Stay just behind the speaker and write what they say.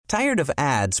Tired of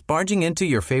ads barging into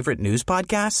your favorite news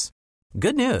podcasts?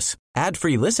 Good news.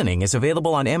 Ad-free listening is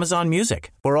available on Amazon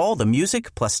Music for all the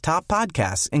music plus top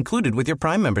podcasts included with your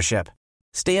Prime membership.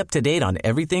 Stay up to date on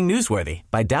everything newsworthy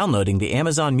by downloading the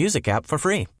Amazon Music app for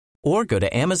free or go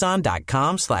to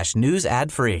amazon.com/news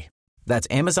ad free. That's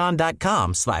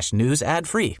amazon.com/news ad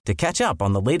free to catch up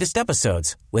on the latest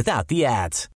episodes without the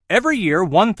ads. Every year,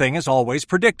 one thing is always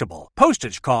predictable.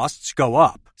 Postage costs go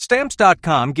up.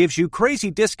 Stamps.com gives you crazy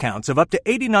discounts of up to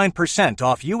 89%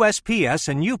 off USPS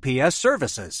and UPS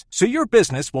services, so your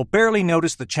business will barely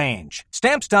notice the change.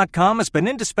 Stamps.com has been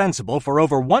indispensable for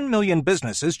over 1 million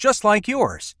businesses just like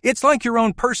yours. It's like your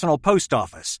own personal post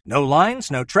office. No lines,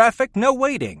 no traffic, no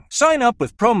waiting. Sign up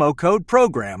with promo code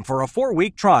PROGRAM for a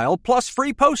 4-week trial plus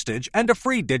free postage and a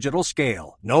free digital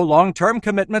scale. No long-term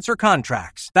commitments or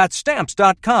contracts. That's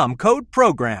Stamps.com, code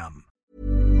PROGRAM.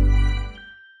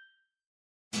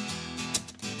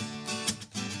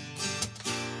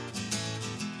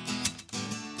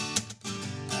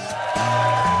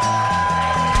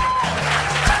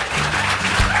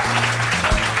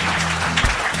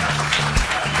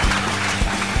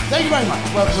 Thank you very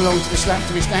much. Welcome along to the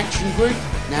Slaptivist Action Group.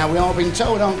 Now, we are being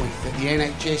told, aren't we, that the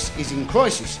NHS is in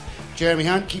crisis. Jeremy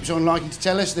Hunt keeps on liking to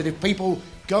tell us that if people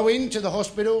go into the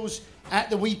hospitals at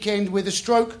the weekend with a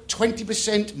stroke,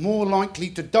 20% more likely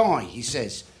to die, he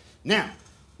says. Now,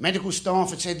 medical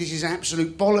staff have said this is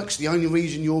absolute bollocks. The only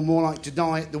reason you're more likely to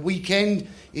die at the weekend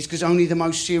is because only the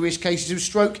most serious cases of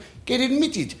stroke get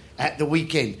admitted at the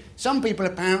weekend. Some people,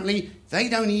 apparently, they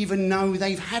don't even know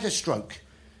they've had a stroke.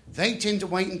 They tend to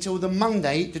wait until the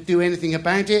Monday to do anything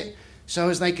about it so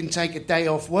as they can take a day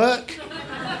off work.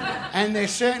 And they're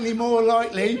certainly more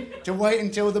likely to wait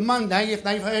until the Monday if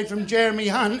they've heard from Jeremy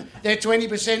Hunt. They're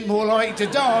 20% more likely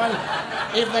to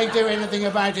die if they do anything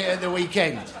about it at the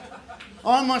weekend.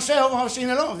 I myself, I've seen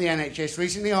a lot of the NHS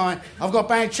recently. I've got a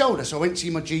bad shoulder, so I went to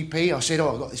see my GP. I said,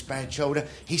 I've got this bad shoulder.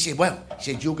 He said,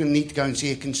 you're going to need to go and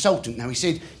see a consultant. Now, he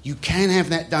said, you can have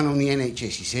that done on the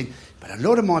NHS, he said, but a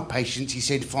lot of my patients, he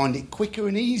said, find it quicker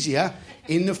and easier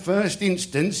in the first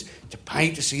instance to pay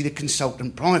to see the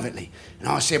consultant privately. And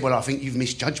I said, I think you've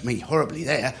misjudged me horribly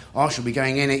there. I shall be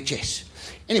going NHS.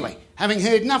 Anyway, having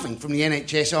heard nothing from the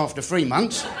NHS after 3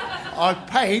 months, I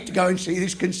paid to go and see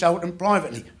this consultant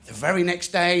privately. The very next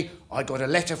day, I got a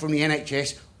letter from the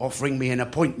NHS offering me an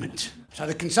appointment. So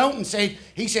the consultant said,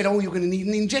 you're going to need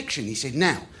an injection. He said,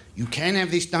 now, you can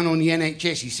have this done on the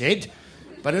NHS, he said,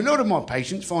 but a lot of my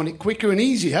patients find it quicker and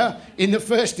easier in the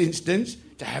first instance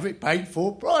to have it paid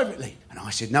for privately. And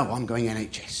I said, no, I'm going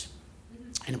NHS.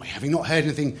 Anyway, having not heard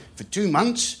anything for 2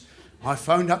 months, I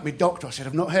phoned up my doctor. I said,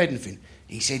 I've not heard anything.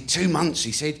 He said, 2 months.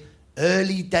 He said,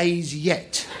 early days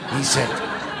yet, he said.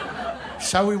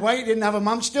 So we waited another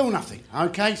month, still nothing.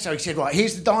 OK, so he said, right,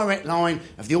 here's the direct line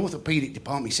of the orthopaedic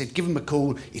department. He said, give them a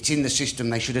call. It's in the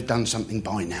system. They should have done something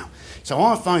by now. So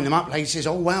I phoned them up. Lady says,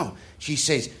 oh, wow. She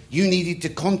says, you needed to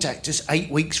contact us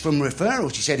 8 weeks from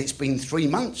referral. She said, it's been 3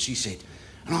 months, she said.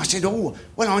 And I said,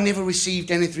 I never received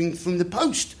anything from the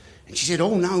post. And she said,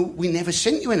 oh, no, we never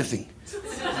sent you anything.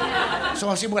 So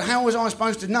I said, well, how was I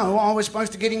supposed to know I was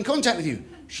supposed to get in contact with you?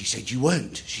 She said, you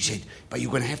weren't. She said, but you're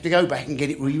going to have to go back and get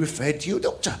it re-referred to your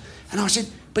doctor. And I said,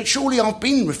 but surely I've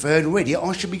been referred already.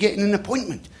 I should be getting an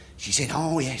appointment. She said,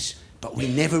 oh, yes, but we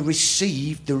never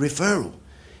received the referral.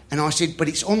 And I said, but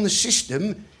it's on the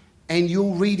system and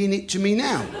you're reading it to me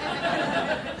now.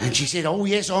 And she said, oh,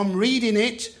 yes, I'm reading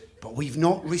it, but we've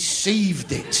not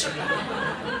received it.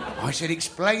 I said,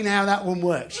 explain how that one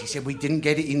works. She said, we didn't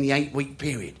get it in the 8-week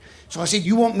period. So I said,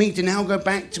 you want me to now go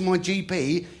back to my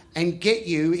GP and get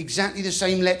you exactly the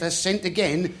same letter sent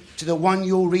again to the one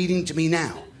you're reading to me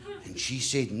now? And she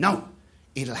said, no,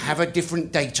 it'll have a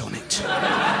different date on it.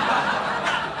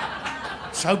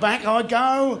 So back I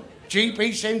go.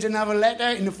 GP sends another letter.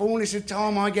 In the fullness of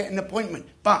time, I get an appointment.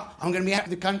 But I'm going to be out of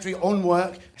the country on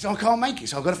work, so I can't make it.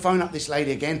 So I've got to phone up this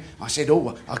lady again. I said,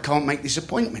 I can't make this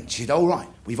appointment. She said, all right,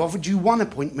 we've offered you one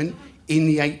appointment in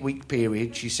the 8-week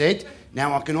period, she said.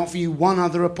 Now I can offer you one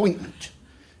other appointment.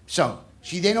 So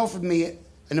she then offered me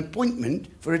an appointment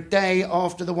for a day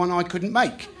after the one I couldn't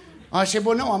make. I said,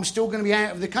 well, no, I'm still going to be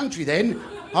out of the country then.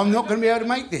 I'm not going to be able to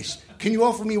make this. Can you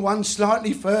offer me one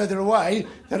slightly further away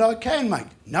that I can make?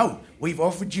 No, we've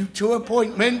offered you 2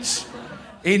 appointments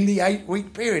in the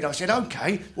 8-week period. I said,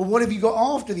 OK, well, what have you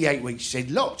got after the 8 weeks? She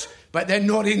said, lots, but they're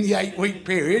not in the 8-week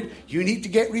period. You need to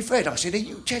get referred. I said, are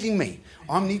you telling me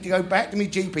I need to go back to my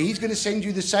GP. He's going to send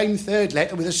you the same third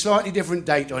letter with a slightly different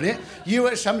date on it. You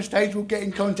at some stage will get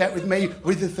in contact with me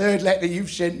with the third letter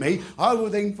you've sent me. I will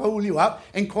then call you up,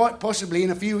 and quite possibly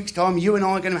in a few weeks' time, you and I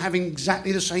are going to be having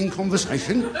exactly the same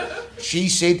conversation. She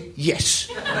said yes.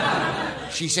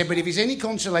 She said, but if it's any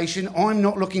consolation, I'm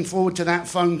not looking forward to that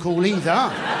phone call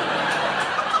either.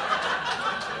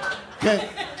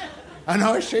 And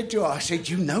I said to her,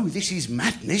 you know this is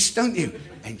madness, don't you?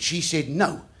 And she said,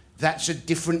 no, that's a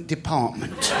different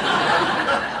department.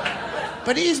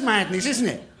 But it is madness, isn't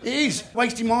it? It is.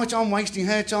 Wasting my time, wasting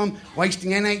her time,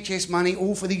 wasting NHS money,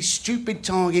 all for these stupid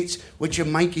targets which are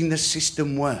making the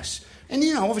system worse. And,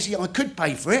 you know, obviously I could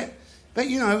pay for it, but,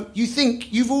 you know, you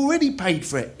think you've already paid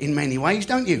for it in many ways,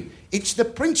 don't you? It's the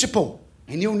principle.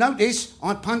 And you'll notice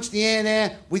I punched the air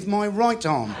there with my right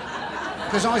arm.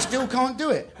 Because I still can't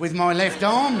do it with my left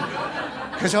arm,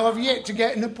 because I've yet to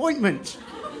get an appointment.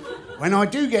 When I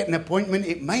do get an appointment,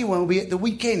 it may well be at the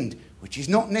weekend, which is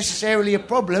not necessarily a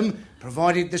problem,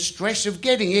 provided the stress of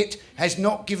getting it has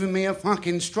not given me a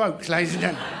fucking stroke, ladies and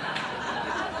gentlemen.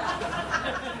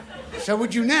 So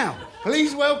would you now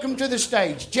please welcome to the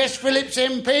stage Jess Phillips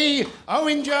MP,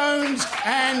 Owen Jones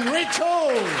and Rich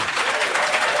Hall.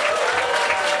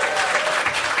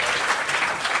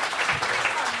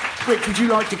 Rick, would you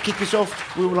like to kick us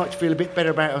off? We would like to feel a bit better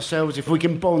about ourselves if we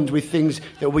can bond with things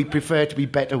that we prefer to be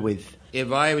better with.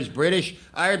 If I was British,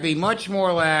 I would be much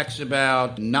more lax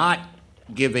about not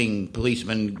giving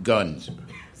policemen guns.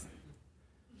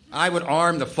 I would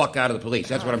arm the fuck out of the police.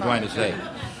 That's what I'm trying to say.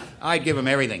 I'd give them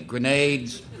everything.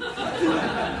 Grenades.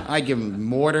 I'd give them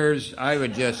mortars. I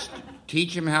would just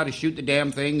teach them how to shoot the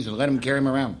damn things and let them carry them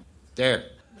around. There.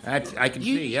 I can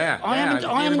see, yeah. I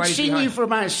haven't seen you for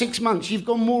about 6 months. You've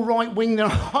gone more right-wing than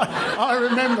I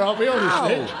remember, I'll be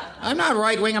honest. No, I'm not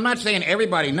right-wing. I'm not saying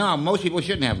everybody. No, most people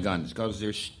shouldn't have guns because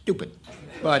they're stupid.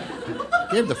 But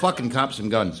give the fucking cops some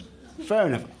guns. Fair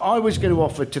enough. I was going to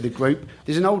offer to the group,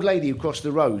 there's an old lady across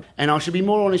the road, and I should be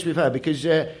more honest with her because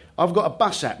I've got a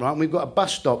bus app, right, and we've got a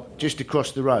bus stop just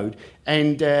across the road,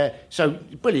 and so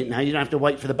brilliant now, you don't have to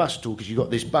wait for the bus at all because you've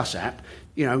got this bus app.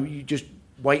 You know, you just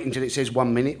wait until it says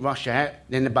 1 minute, rush out,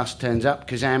 then the bus turns up,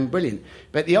 Kazam, brilliant.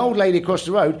 But the old lady across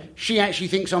the road, she actually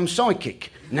thinks I'm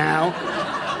psychic now,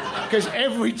 because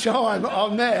every time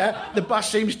I'm there, the bus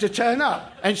seems to turn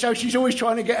up. And so she's always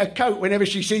trying to get a coat whenever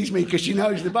she sees me, because she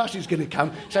knows the bus is going to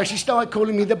come. So she started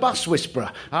calling me the bus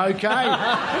whisperer, OK? And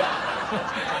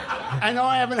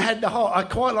I haven't had the heart. I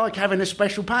quite like having a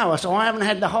special power, so I haven't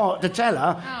had the heart to tell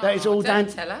her that it's all down...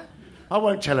 Tell her. I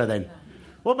won't tell her then.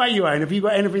 What about you, Owen? Have you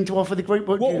got anything to offer the group?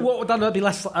 What would that be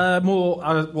less,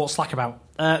 more slack about?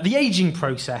 The ageing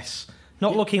process.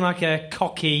 Not looking like a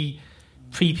cocky,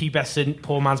 prepubescent,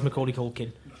 poor man's Macaulay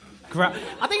Culkin.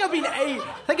 I think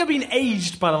I've been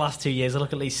aged by the last 2 years. I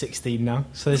look at least 16 now,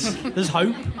 so there's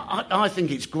hope. I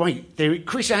think it's great.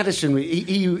 Chris Addison,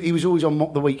 he was always on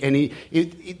Mock the Week, and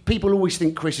people always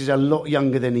think Chris is a lot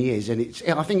younger than he is, and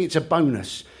I think it's a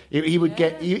bonus. He would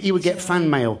get fan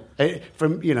mail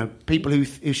from people who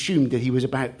assumed that he was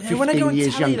about 15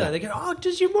 years younger. They go, "Oh,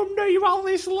 does your mum know you're all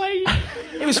this late?"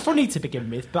 It was funny to begin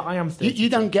with, but I am 30. You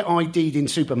don't get ID'd in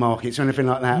supermarkets or anything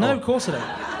like that? No, of course I don't.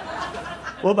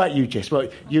 What about you, Jess? God,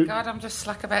 I'm just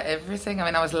slack about everything. I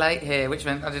mean, I was late here, which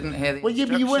meant I didn't hear the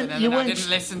instruction. I didn't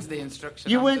listen to the instruction.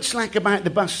 You weren't slack about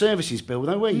the bus services bill,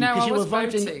 though, were you? No, I was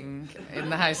voting in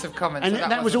the House of Commons. And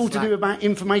that was all to do about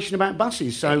information about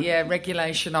buses. So yeah,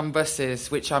 regulation on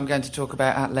buses, which I'm going to talk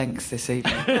about at length this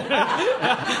evening.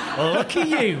 Look at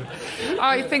you.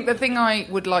 I think the thing I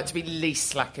would like to be least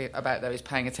slack about, though, is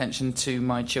paying attention to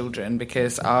my children,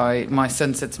 because my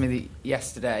son said to me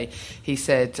yesterday, he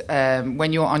said,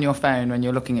 when you're on your phone, when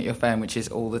you're looking at your phone, which is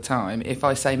all the time, if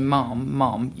I say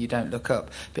Mom, you don't look up.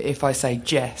 But if I say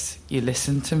Jess, you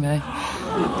listen to me. I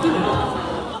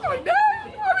know,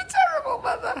 I'm a terrible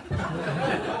mother.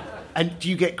 And do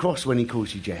you get cross when he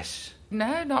calls you Jess?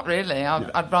 No, not really.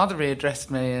 I'd rather he addressed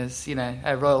me as,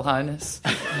 Her Royal Highness.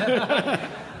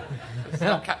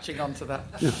 Not catching on to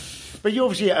that. No. But you're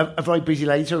obviously a very busy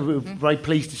lady, so we're very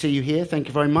pleased to see you here. Thank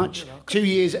you very much. 2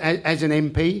 years as an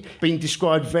MP, being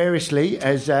described variously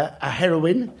as a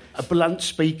heroine, a blunt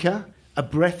speaker, a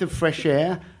breath of fresh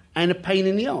air, and a pain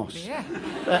in the arse. Yeah.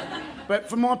 But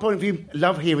from my point of view,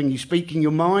 love hearing you speaking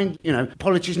your mind.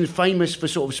 Politicians famous for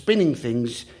sort of spinning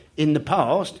things in the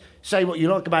past. Say what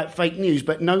you like about fake news,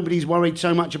 but nobody's worried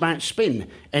so much about spin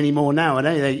anymore now, are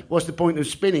they? What's the point of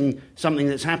spinning something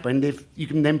that's happened if you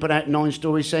can then put out 9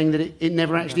 stories saying that it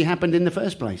never actually happened in the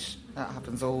first place? That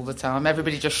happens all the time.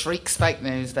 Everybody just shrieks fake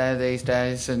news there these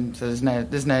days, and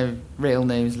there's no real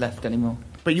news left anymore.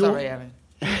 But Sorry, Erin.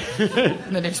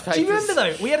 in the newspapers. Do you remember,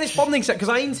 though, we had this bonding set, because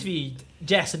I interviewed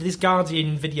Jess, I did this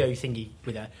Guardian video thingy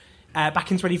with her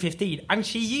back in 2015, and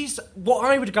she used what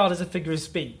I would regard as a figure of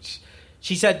speech.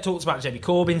 She talked about Jeremy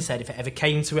Corbyn, said if it ever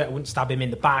came to it, I wouldn't stab him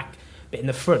in the back, but in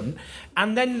the front.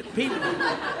 And then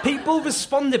people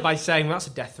responded by saying, well, that's a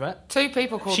death threat. 2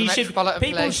 people called the Metropolitan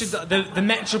Police. The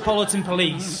Metropolitan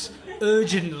Police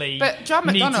urgently But John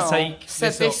need McDonnell to take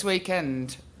said this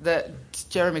weekend that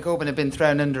Jeremy Corbyn had been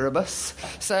thrown under a bus.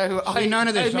 So I none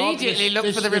of this. immediately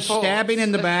looked for the this report. Stabbing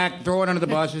in the back, throwing under the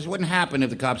buses wouldn't happen if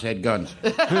the cops had guns.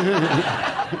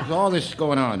 There's all this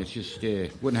going on. It's just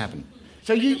wouldn't happen.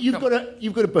 So you've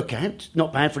got a book out,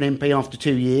 not bad for an MP after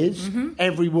 2 years. Mm-hmm.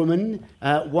 Every woman,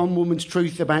 one woman's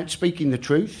truth about speaking the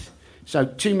truth. So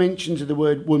 2 mentions of the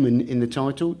word woman in the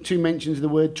title, 2 mentions of the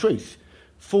word truth.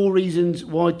 4 reasons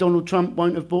why Donald Trump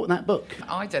won't have bought that book.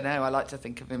 I don't know. I like to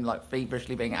think of him like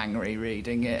feverishly being angry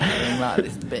reading it and being like,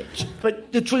 this bitch.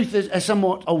 But the truth is a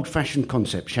somewhat old-fashioned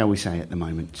concept, shall we say, at the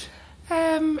moment.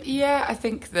 Yeah, I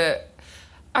think that...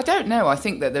 I don't know. I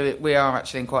think that we are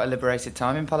actually in quite a liberated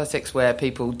time in politics where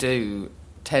people do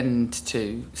tend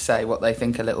to say what they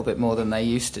think a little bit more than they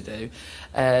used to do.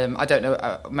 I don't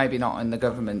know, maybe not in the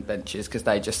government benches, because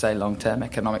they just say long-term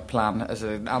economic plan as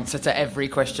an answer to every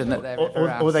question that they're ever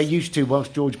asked. Or they used to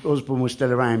whilst George Osborne was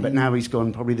still around, but now he's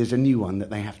gone, probably there's a new one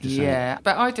that they have to say. Yeah,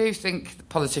 but I do think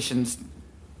politicians,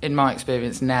 in my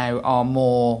experience now, are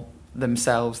more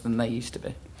themselves than they used to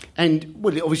be. And,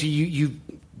 well, obviously you've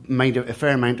made a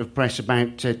fair amount of press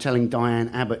about telling Diane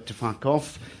Abbott to fuck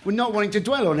off. We're not wanting to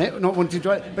dwell on it, but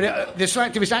the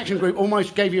Selectivist Action Group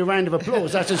almost gave you a round of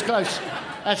applause. That's as close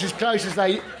as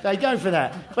they go for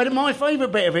that. But my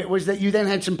favourite bit of it was that you then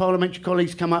had some parliamentary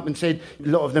colleagues come up and said a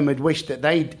lot of them had wished that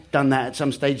they'd done that at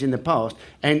some stage in the past.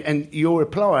 And your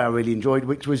reply I really enjoyed,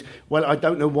 which was, well, I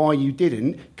don't know why you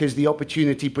didn't, because the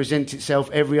opportunity presents itself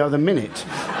every other minute.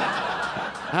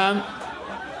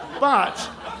 But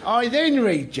I then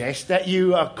read, Jess, that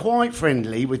you are quite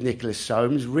friendly with Nicholas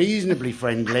Soames, reasonably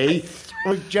friendly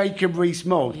with Jacob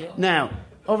Rees-Mogg. Yeah. Now,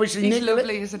 obviously... He's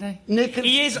lovely, isn't he?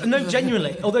 He is, no,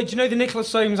 genuinely. Although, do you know the Nicholas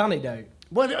Soames anecdote?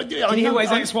 Well, do you hear what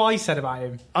his ex-wife said about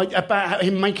him? About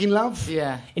him making love?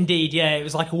 Yeah. Indeed, yeah. It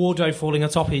was like a wardrobe falling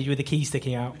on top of you with a key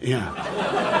sticking out. Yeah.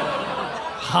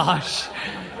 Harsh.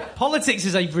 Politics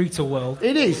is a brutal world.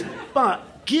 It is, but...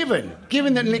 Given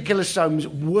that Nicholas Soames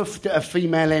woofed at a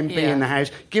female MP in the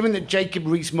House, given that Jacob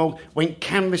Rees-Mogg went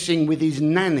canvassing with his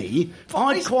nanny,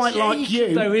 I'd quite like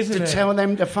you to tell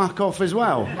them to fuck off as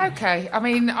well. OK, I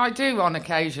mean, I do on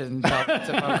occasion tell them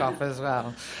to fuck off as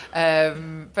well.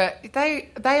 But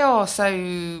they are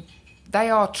so... They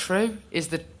are true, is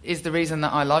the reason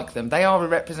that I like them. They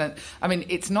are I mean,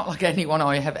 it's not like anyone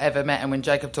I have ever met, and when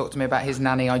Jacob talked to me about his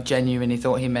nanny, I genuinely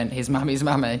thought he meant his mummy's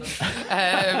mummy.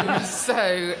 That's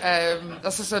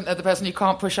just another person you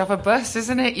can't push off a bus,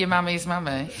 isn't it? Your mummy's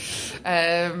mummy.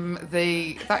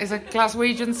 That is a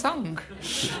Glaswegian song.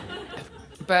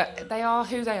 But they are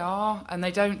who they are, and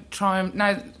they don't try and...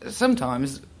 Now,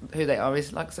 sometimes who they are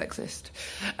is, like, sexist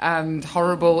and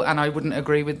horrible, and I wouldn't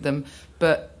agree with them,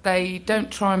 but they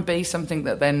don't try and be something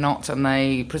that they're not, and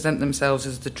they present themselves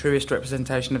as the truest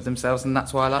representation of themselves, and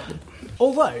that's why I like them.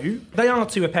 Although, they are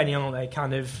to a penny, aren't they?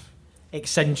 Kind of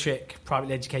eccentric,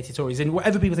 privately educated Tories. And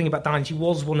whatever people think about Diane, she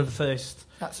was one of the first...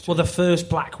 That's true. Well, the first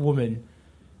black woman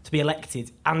to be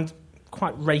elected, and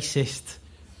quite racist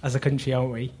as a country,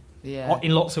 aren't we? Yeah.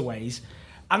 In lots of ways.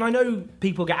 And I know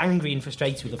people get angry and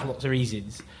frustrated with her for lots of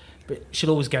reasons, but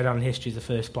she'll always go down in history as the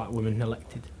first black woman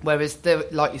elected. Whereas,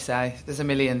 like you say, there's a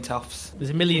million Toffs. There's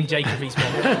a million Jacob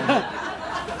Rees-Mogg.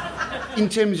 In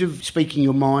terms of speaking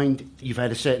your mind, you've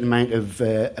had a certain amount of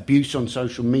abuse on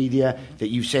social media that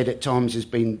you've said at times has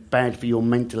been bad for your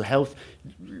mental health.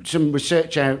 Some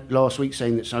research out last week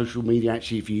saying that social media,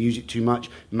 actually, if you use it too much,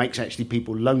 makes actually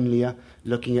people lonelier.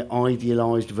 Looking at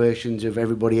idealised versions of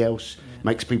everybody else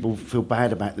makes people feel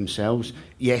bad about themselves.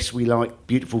 Yes, we like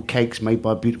beautiful cakes made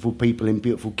by beautiful people in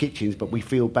beautiful kitchens, but we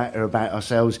feel better about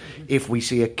ourselves if we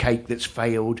see a cake that's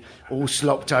failed, all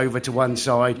slopped over to one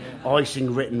side,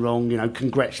 icing written wrong,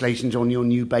 congratulations on your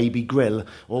new baby grill,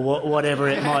 or whatever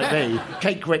it might be.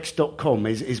 Cakerex.com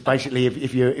is basically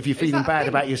if you're feeling bad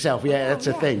about yourself. Yeah, that's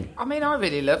a thing. I mean, I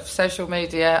really love social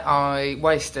media. I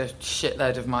waste a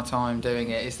shitload of my time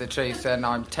doing it, is the truth, and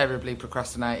I'm terribly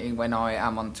procrastinating when I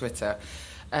am on Twitter.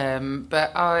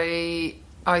 But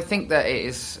I think that it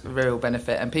is a real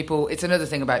benefit, and it's another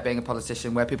thing about being a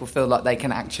politician where people feel like they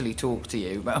can actually talk to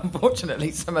you, but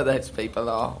unfortunately some of those people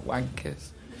are wankers.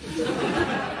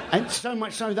 And so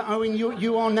much so that, Owen,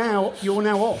 you're now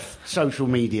off social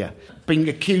media been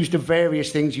accused of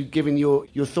various things. You've given your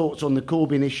thoughts on the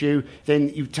Corbyn issue. Then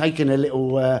you've taken a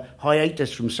little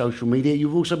hiatus from social media.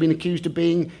 You've also been accused of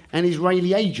being an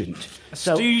Israeli agent.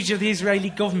 Stooge of the Israeli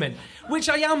government. Which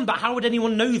I am, but how would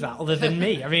anyone know that other than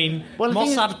me? I mean, well,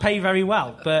 Mossad pay very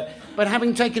well, but... But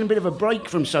having taken a bit of a break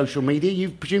from social media,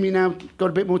 you've presumably now got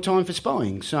a bit more time for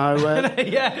spying, so...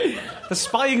 Yeah, the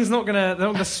spying's not they're not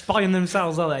going to spy on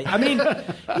themselves, are they? I mean,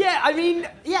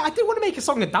 I did want to make a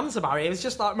song and dance about it. It was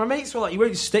just like, my mates were like, you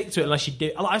won't stick to it unless you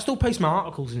do. Like, I still post my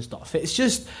articles and stuff. It's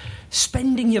just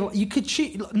spending you could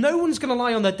cheat. No one's going to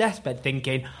lie on their deathbed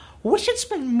thinking... we should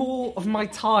spend more of my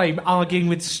time arguing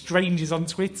with strangers on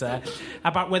Twitter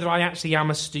about whether I actually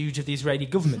am a stooge of the Israeli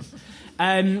government.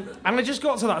 And I just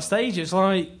got to that stage. It's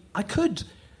like, I could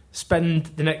spend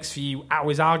the next few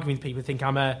hours arguing with people who think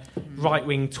I'm a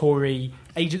right-wing Tory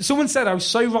agent. Someone said I was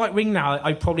so right-wing now,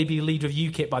 I'd probably be the leader of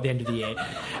UKIP by the end of the year.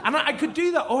 And I could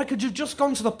do that, or I could have just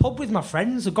gone to the pub with my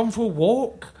friends, or gone for a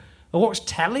walk, or watched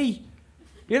telly.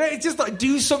 You know, it's just like,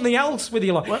 do something else with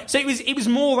your life. What? So it was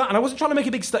more that, and I wasn't trying to make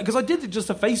a big status, because I did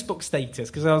just a Facebook status,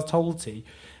 because I was told to.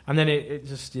 And then it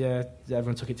just,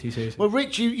 everyone took it too seriously. Well,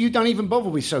 Rich, you don't even bother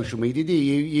with social media, do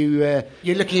you?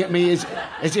 You're looking at me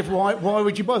as if, why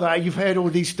would you bother? You've heard all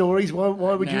these stories, why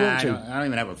would you want to? I don't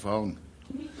even have a phone.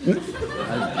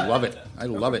 I love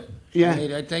it. Yeah.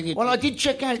 I think it, well, I did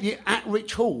check out at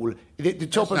Rich Hall, the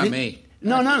top that's of not it. me.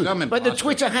 No, but the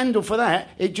Twitter handle for that,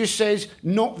 it just says,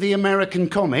 not the American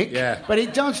comic. Yeah. But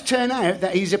it does turn out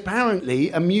that he's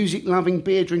apparently a music-loving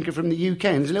beer drinker from the UK,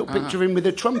 and there's a little picture of him with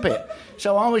a trumpet.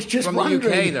 So I was just wondering... From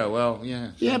the UK, though, well,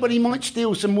 yeah. Yeah, but he might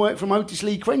steal some work from Otis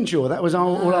Lee Crenshaw. That was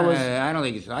all I was... I don't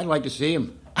think I'd like to see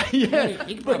him. Yeah,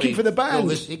 he could looking for the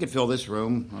band. He could fill this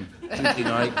room on Tuesday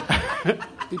night.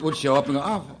 People would show up and go,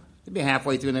 oh, they'd be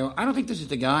halfway through, and they go, I don't think this is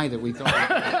the guy that we thought...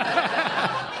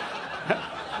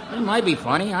 It might be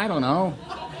funny. I don't know.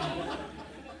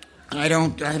 I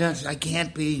don't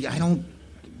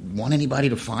want anybody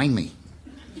to find me.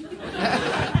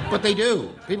 But they do.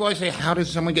 People always say, how does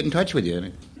someone get in touch with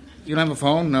you? You don't have a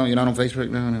phone? No, you're not on Facebook?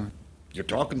 No. You're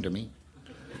talking to me.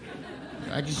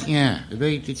 It's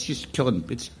just killing.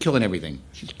 It's killing everything.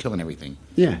 It's just killing everything.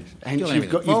 Yeah. And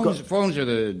phones are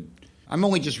the... I'm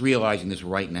only just realizing this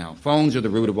right now. Phones are the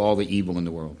root of all the evil in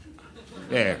the world.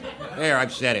 There,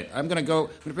 I've said it. I'm going to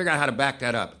figure out how to back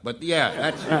that up. But yeah,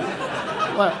 that's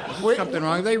there's something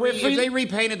wrong. If they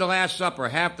repainted the Last Supper,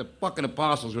 half the fucking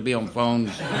apostles would be on phones.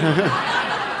 It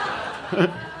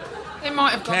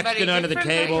might have gone very Texting under the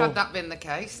table. Had that been the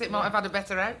case, it might have had a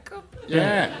better outcome.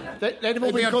 Yeah. They'd have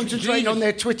all been concentrating on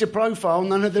their Twitter profile.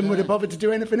 None of them would have bothered to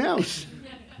do anything else.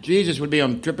 Jesus would be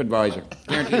on TripAdvisor.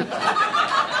 Guaranteed.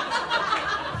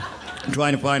 I'm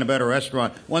trying to find a better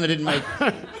restaurant. One that didn't make...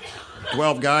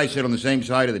 12 guys sit on the same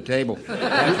side of the table.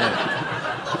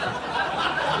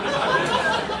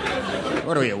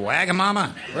 What are you,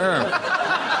 Wagamama?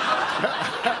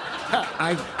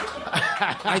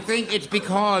 I think it's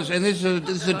because, and this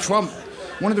is a Trump.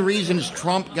 One of the reasons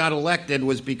Trump got elected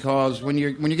was because when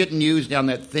you're getting news down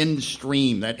that thin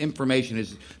stream, that information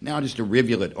is now just a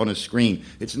rivulet on a screen.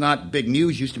 It's not big.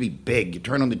 News used to be big. You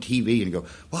turn on the TV and you go,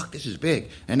 "Look, this is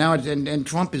big." And now and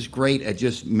Trump is great at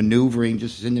just maneuvering,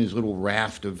 just in his little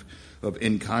raft of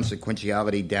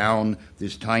inconsequentiality down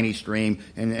this tiny stream.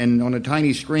 And on a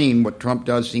tiny screen, what Trump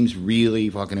does seems really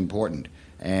fucking important.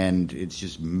 And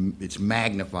it's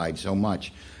magnified so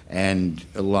much. And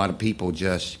a lot of people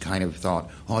just kind of thought,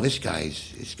 oh, this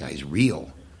guy's real.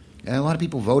 And a lot of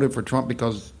people voted for Trump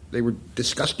because they were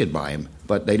disgusted by him,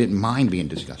 but they didn't mind being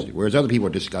disgusted. Whereas other people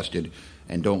are disgusted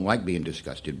and don't like being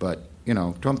disgusted. But,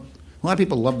 Trump, a lot of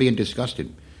people love being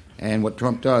disgusted. And what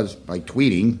Trump does by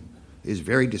tweeting is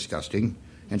very disgusting.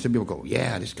 And some people go,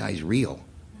 yeah, this guy's real.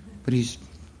 But he's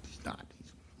not.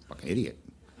 He's a fucking idiot.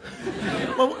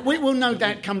 Well, we will no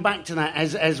doubt come back to that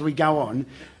as we go on.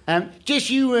 Jess,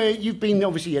 you've been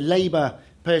obviously a Labour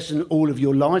person all of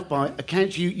your life. By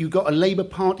accounts, you got a Labour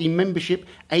Party membership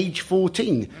age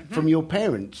 14 from your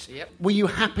parents. Yep. Were you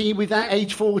happy with that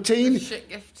age 14? Shit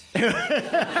gift.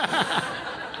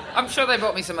 I'm sure they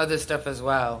bought me some other stuff as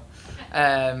well.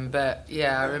 But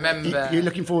yeah, I remember. You're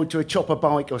looking forward to a chopper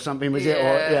bike or something, was it?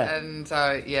 Or, yeah. And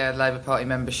Labour Party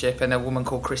membership, and a woman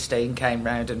called Christine came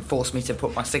round and forced me to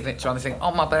put my signature on the thing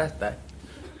on my birthday.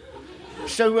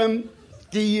 So,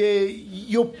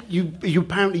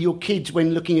 Apparently your kids,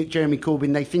 when looking at Jeremy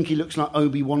Corbyn, they think he looks like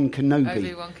Obi-Wan Kenobi.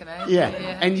 Obi-Wan Kenobi. Yeah.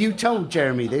 And you told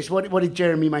Jeremy this. What did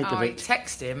Jeremy make of I it?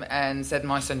 texted him and said,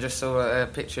 my son just saw a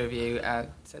picture of you and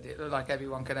said it looked like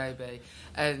Obi-Wan Kenobi.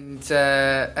 And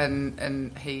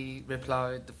he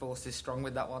replied, the Force is strong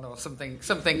with that one, or something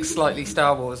slightly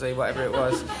Star Warsy, whatever it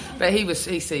was. But he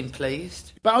seemed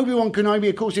pleased. But Obi-Wan Kenobi,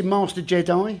 of course, in Master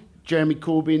Jedi. Jeremy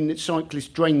Corbyn,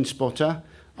 cyclist drain spotter.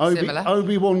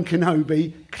 Obi-Wan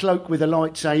Kenobi, cloak with a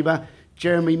lightsaber.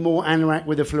 Jeremy Moore, anorak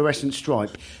with a fluorescent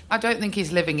stripe. I don't think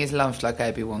he's living his life like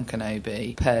Obi-Wan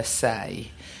Kenobi, per se.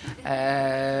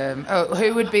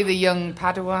 Who would be the young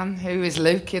Padawan? Who is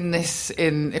Luke in this,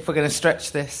 if we're going to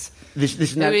stretch this? Who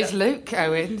is Luke,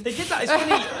 Owen? They did that, it's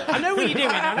funny. I know what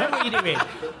you're doing.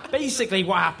 Basically,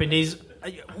 what happened is,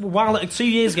 2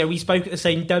 years ago, we spoke at the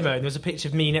same demo, and there was a picture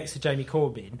of me next to Jeremy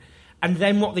Corbyn. And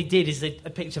then what they did is a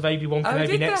picture of Obi-Wan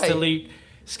Kenobi next to Luke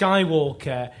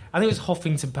Skywalker. I think it was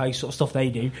Huffington Post sort of stuff they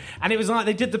do. And it was like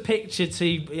they did the picture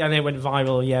and it went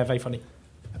viral. Yeah, very funny.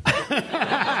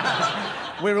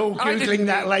 We're all Googling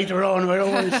that later on. We're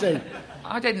all going to see.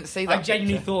 I didn't see that. I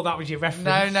genuinely thought that was your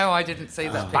reference. No, I didn't see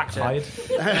that picture. Backfired.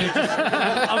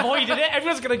 Avoided it.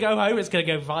 Everyone's going to go home. It's going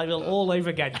to go viral all over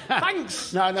again.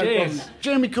 Thanks. No problem.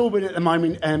 Jeremy Corbyn at the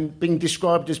moment being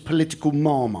described as political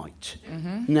Marmite.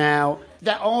 Mm-hmm. Now,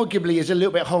 that arguably is a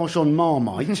little bit harsh on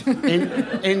Marmite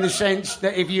in the sense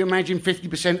that if you imagine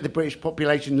 50% of the British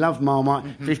population love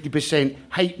Marmite, 50%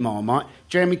 hate Marmite,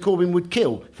 Jeremy Corbyn would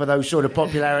kill for those sort of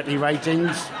popularity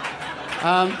ratings.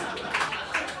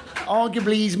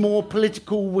 Arguably, he's more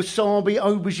political wasabi,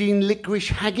 aubergine, licorice,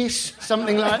 haggis,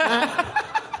 something like that.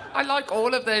 I like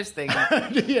all of those things.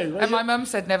 Yeah, and my mum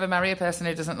said never marry a person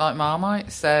who doesn't like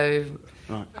Marmite, so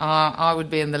right. I would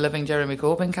be in the loving Jeremy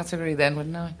Corbyn category then,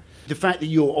 wouldn't I? The fact that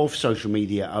you're off social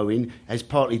media, Owen, is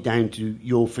partly down to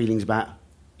your feelings about,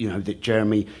 that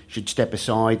Jeremy should step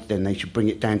aside, then they should bring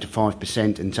it down to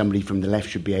 5% and somebody from the left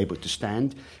should be able to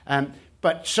stand.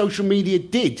 But social media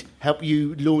did help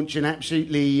you launch an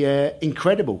absolutely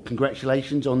incredible,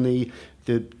 congratulations on the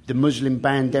Muslim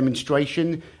ban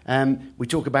demonstration. We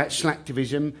talk about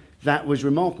slacktivism. That was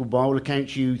remarkable. By all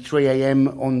accounts, 3 a.m.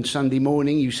 on Sunday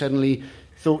morning, you suddenly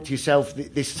thought to yourself,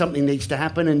 something needs to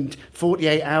happen, and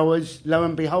 48 hours, lo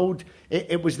and behold,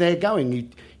 it was there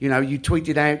going. You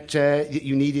tweeted out that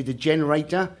you needed a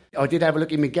generator. I did have a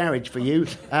look in my garage for you.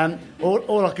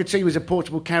 All I could see was a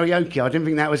portable karaoke. I didn't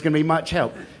think that was going to be much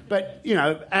help. But,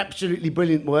 absolutely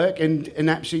brilliant work and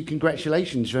absolute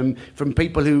congratulations from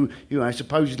people who are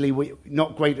supposedly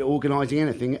not great at organising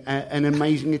anything, an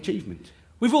amazing achievement.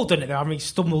 We've all done it, though. I mean,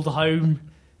 stumbled home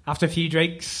after a few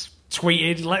drinks,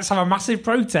 tweeted, let's have a massive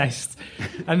protest.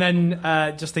 And then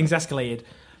just things escalated.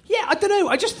 Yeah, I don't know.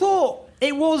 I just thought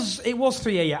it was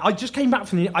 3 a.m. I just came back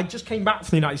from the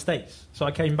United States. So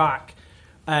I came back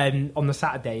on the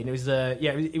Saturday, and it was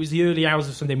the early hours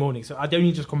of Sunday morning. So I'd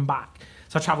only just come back.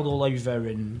 So I travelled all over,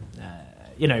 and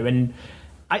and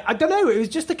I don't know. It was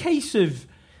just a case of,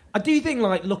 I do think,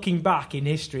 like, looking back in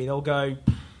history, they'll go,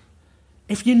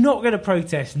 if you're not going to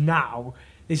protest now,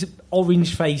 this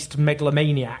orange-faced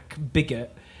megalomaniac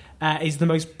bigot is the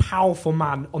most powerful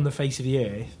man on the face of the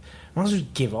earth. I might as well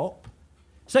give up.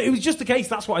 So it was just the case,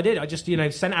 that's what I did. I just,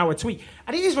 sent out a tweet.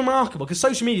 And it is remarkable, because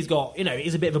social media's got, it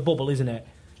is a bit of a bubble, isn't it?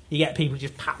 You get people who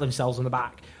just pat themselves on the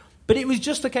back. But it was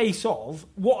just a case of,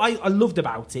 what I loved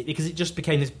about it, because it just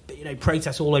became this,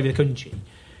 protest all over the country,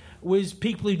 was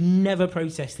people who'd never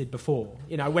protested before.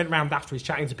 I went round afterwards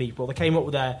chatting to people. They came up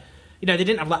with their, they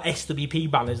didn't have, like,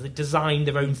 SWP banners. They designed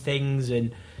their own things.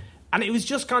 And it was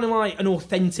just kind of like an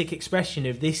authentic expression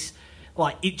of this,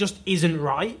 like, it just isn't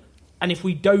right. And if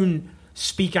we don't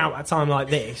speak out at a time like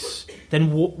this,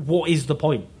 then what is the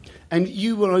point? And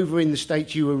you were over in the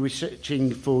States, you were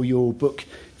researching for your book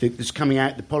that's coming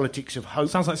out, The Politics of Hope.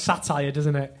 Sounds like satire,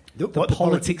 doesn't it? The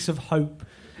Politics of Hope.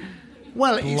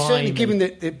 Well, it's certainly given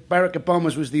that Barack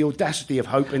Obama's was the audacity of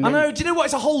hope. And I know, do you know what?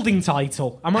 It's a holding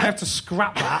title. I might have to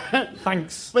scrap that.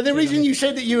 Thanks. But the reason you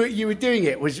said that you were doing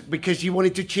it was because you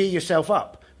wanted to cheer yourself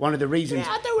up. One of the reasons.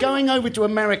 Yeah, going over to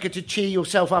America to cheer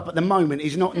yourself up at the moment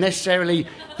is not necessarily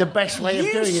the best way of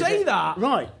doing it. You say that?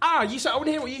 Right. You say, I want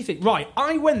to hear what you think. Right,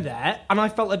 I went there, and I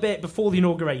felt a bit before the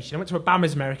inauguration. I went to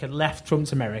Obama's America, left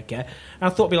Trump's America, and I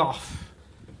thought,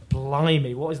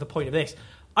 blimey, what is the point of this?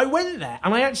 I went there,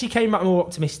 and I actually came back more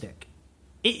optimistic.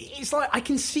 It's like, I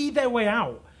can see their way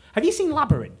out. Have you seen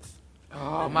Labyrinth?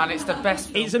 Oh, man, it's the best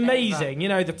film It's amazing.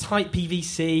 Ever. The tight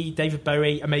PVC, David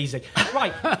Bowie, amazing.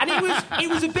 Right, and it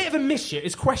was a bit of a misshit.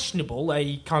 It's questionable,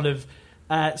 a kind of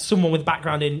someone with a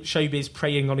background in showbiz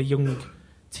preying on a young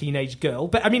teenage girl.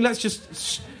 But, I mean, let's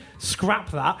just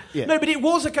scrap that. Yeah. No, but it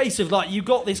was a case of, like, you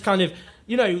got this kind of,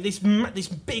 you know, this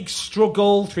big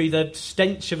struggle through the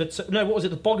stench of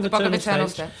the bog of eternal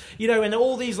stench. You know, and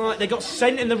all these, like, they got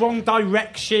sent in the wrong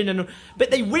direction,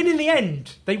 but they win in the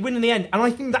end. And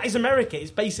I think that is America.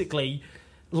 It's basically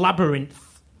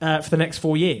Labyrinth for the next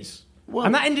 4 years. Well,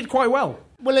 and that ended quite well.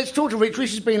 Well, let's talk to Rich.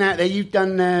 Rich has been out there. You've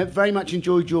done very much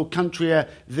enjoyed your Country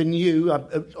the New.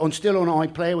 Still on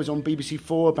iPlayer, was on BBC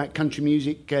 4 about country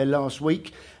music last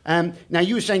week. Now,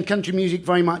 you were saying country music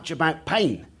very much about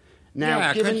pain.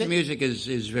 Now, country music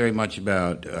is very much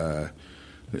about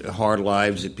hard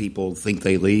lives that people think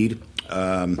they lead.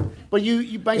 But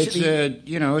you basically...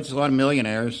 It's a lot of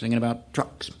millionaires singing about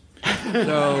trucks.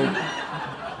 So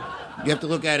you have to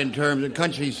look at it in terms of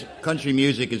country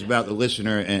music is about the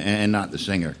listener and not the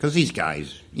singer. Because these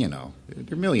guys,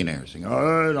 they're millionaires singing,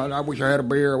 I wish I had a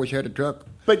beer, I wish I had a truck.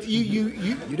 But you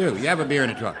do. You have a beer in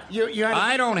a truck.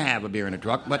 I don't have a beer in a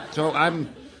truck, but so I'm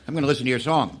going to listen to your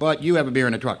song. But you have a beer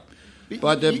in a truck.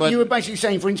 But you were basically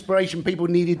saying for inspiration, people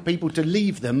needed people to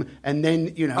leave them, and then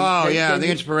the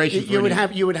inspiration. You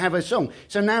would have a song.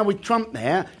 So now with Trump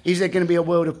there, is there going to be a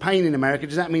world of pain in America?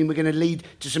 Does that mean we're going to lead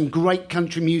to some great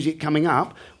country music coming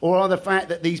up, or are the fact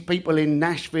that these people in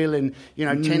Nashville and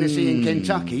Tennessee and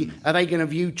Kentucky, are they going to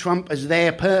view Trump as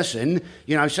their person?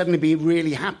 Suddenly be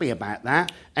really happy about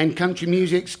that, and country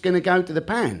music's going to go to the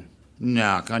pan?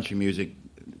 No, country music.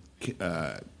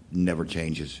 Never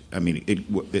changes. I mean,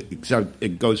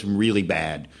 it goes from really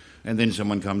bad, and then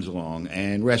someone comes along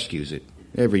and rescues it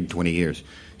every 20 years.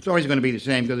 It's always going to be the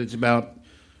same because it's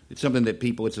something that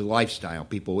it's a lifestyle.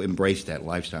 People embrace that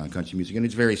lifestyle in country music, and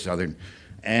it's very Southern.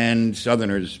 And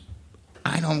Southerners,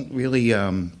 I don't really,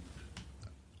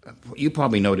 you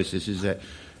probably notice this, is that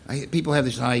people have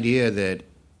this idea that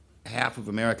half of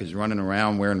America is running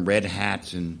around wearing red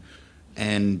hats and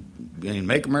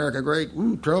make America great,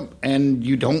 woo, Trump. And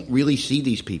you don't really see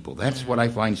these people. That's what I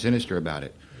find sinister about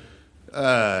it.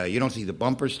 You don't see the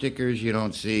bumper stickers. You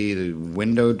don't see the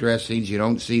window dressings. You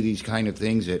don't see these kind of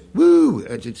things that,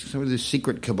 it's sort of this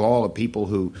secret cabal of people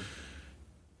who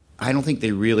I don't think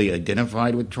they really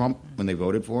identified with Trump when they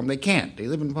voted for him. They can't. They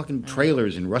live in fucking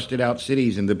trailers in rusted-out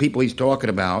cities, and the people he's talking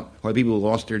about are people who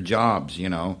lost their jobs,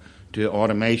 to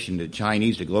automation, to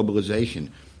Chinese, to globalization.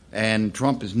 And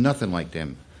Trump is nothing like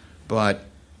them. But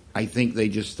I think they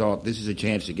just thought this is a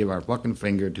chance to give our fucking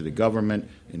finger to the government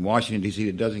in Washington, D.C.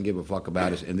 that doesn't give a fuck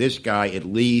about us. And this guy, at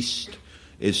least,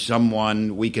 is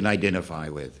someone we can identify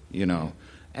with,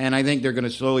 And I think they're going to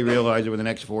slowly realize over the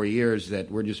next 4 years that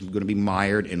we're just going to be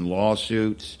mired in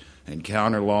lawsuits and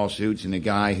counter-lawsuits, and a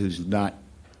guy who's not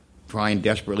trying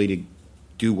desperately to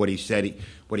do what he said,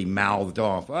 what he mouthed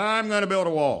off. I'm going to build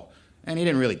a wall. And he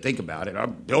didn't really think about it. I'll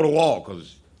build a wall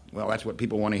because... Well, that's what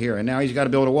people want to hear. And now he's got to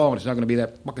build a wall, and it's not going to be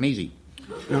that fucking easy.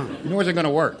 No. Nor is it going to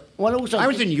work. Well, also, I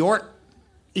was in York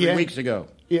 3 weeks ago.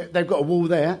 Yeah, they've got a wall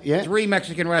there, yeah. 3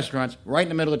 Mexican restaurants right in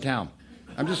the middle of town.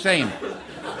 I'm just saying.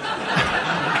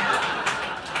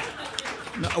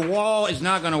 A wall is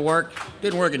not going to work.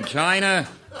 Didn't work in China.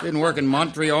 Didn't work in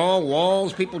Montreal.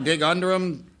 Walls, people dig under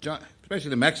them.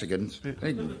 Especially the Mexicans.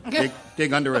 They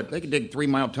dig under it. They can dig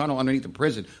 3-mile tunnel underneath the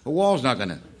prison. A wall's not going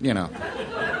to,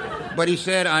 But he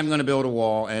said, I'm going to build a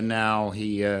wall, and now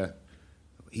he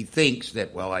thinks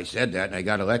that, well, I said that, and I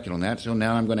got elected on that, so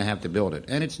now I'm going to have to build it.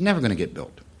 And it's never going to get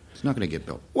built. It's not going to get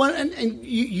built. Well, and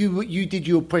you did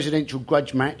your presidential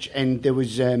grudge match, and there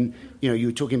was, you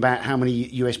were talking about how many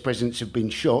U.S. presidents have been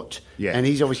shot, and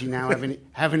he's obviously now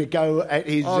having a go at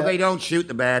his... Oh, they don't shoot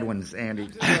the bad ones, Andy.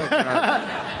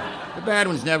 The bad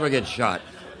ones never get shot.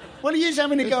 Well, he is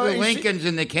having a go at... The Lincolns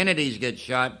and the Kennedys get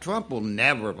shot. Trump will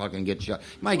never fucking get shot.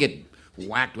 He might get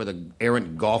whacked with an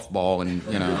errant golf ball and,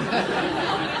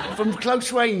 From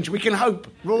close range, we can hope.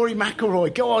 Rory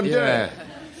McIlroy, go on, do it.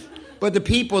 But the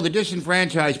people, the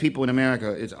disenfranchised people in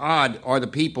America, it's odd, are the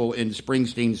people in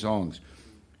Springsteen songs.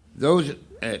 Those,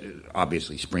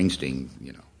 obviously, Springsteen,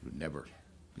 never,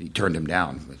 he turned him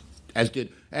down. As did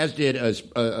a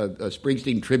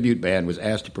Springsteen tribute band was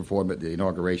asked to perform at the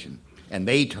inauguration. And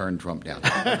they turned Trump down.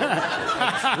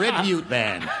 Tribute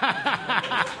band.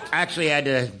 Actually had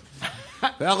to...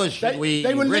 Fellas, should we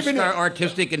risk our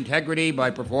artistic integrity by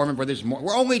performing for this...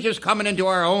 We're only just coming into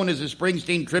our own as a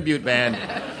Springsteen tribute band.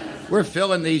 We're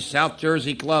filling these South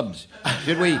Jersey clubs.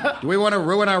 Do we want to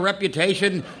ruin our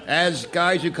reputation as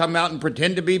guys who come out and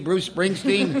pretend to be Bruce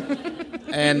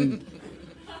Springsteen?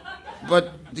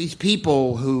 But these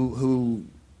people who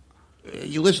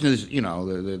you listen to this,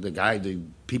 the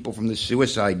people from the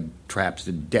suicide traps,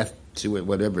 the death,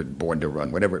 whatever, Born to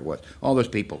Run, whatever it was, all those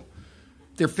people.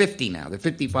 They're 50 now. They're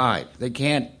 55. They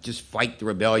can't just fight the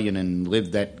rebellion and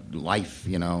live that life,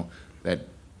 that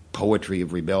poetry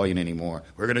of rebellion anymore.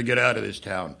 We're going to get out of this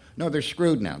town. No, they're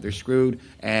screwed now. They're screwed,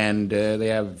 and they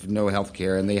have no health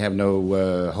care, and they have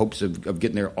no hopes of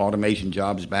getting their automation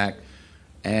jobs back.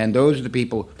 And those are the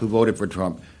people who voted for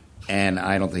Trump, and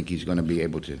I don't think he's going to be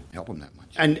able to help them that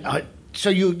much. And so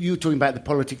you're talking about the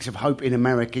politics of hope in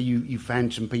America. You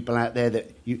found some people out there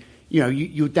that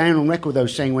you're down on record, though,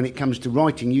 saying when it comes to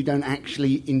writing, you don't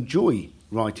actually enjoy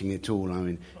writing at all. I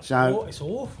mean, so it's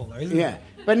awful, though, isn't it? Yeah,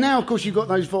 but now, of course, you've got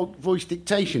those voice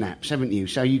dictation apps, haven't you?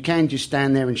 So you can just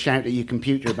stand there and shout at your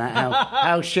computer about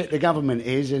how shit the government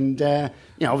is, and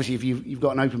obviously, if you've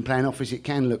got an open plan office, it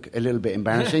can look a little bit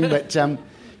embarrassing.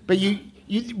 but you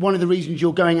one of the reasons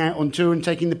you're going out on tour and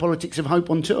taking the politics of hope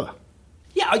on tour.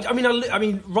 Yeah, I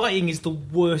mean, writing is the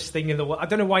worst thing in the world. I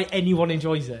don't know why anyone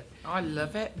enjoys it. I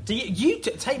love it. Do you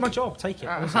take my job? Take it.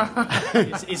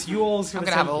 It's yours. I'm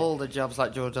going to have all the jobs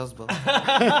like George Osborne.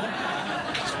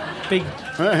 Big.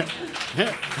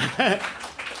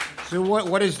 So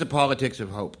what is the politics of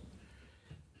hope?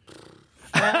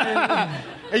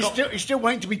 He's still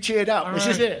waiting to be cheered up. This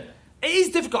is it. It is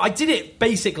difficult. I did it,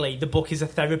 basically, the book is a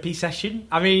therapy session.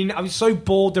 I mean, I was so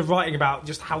bored of writing about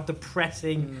just how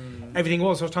depressing everything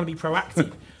was. So I was trying to be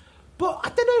proactive. But I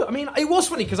don't know. I mean, it was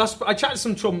funny because I chatted to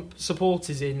some Trump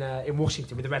supporters in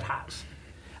Washington with the red hats.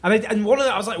 And one of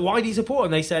them, I was like, why do you support him?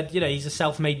 And they said, he's a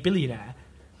self-made billionaire.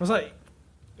 I was like,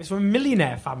 it's from a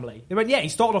millionaire family. They went, yeah, he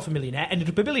started off a millionaire, ended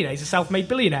up a billionaire. He's a self-made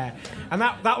billionaire. And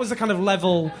that was the kind of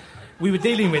level we were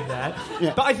dealing with there.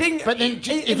 Yeah. But I think... But then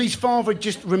if his father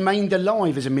just remained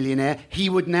alive as a millionaire, he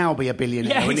would now be a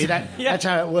billionaire. Yeah, exactly. That's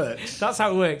how it works. That's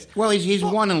how it works. Well, he's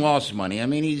won and lost money. I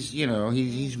mean,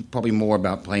 he's probably more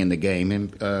about playing the game.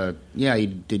 And, he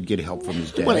did get help from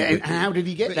his dad. Well, and how did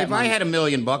he get that If money? I had $1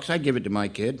 million, I'd give it to my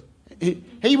kid.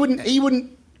 He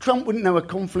wouldn't... Trump wouldn't know a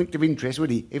conflict of interest, would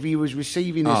he? If he was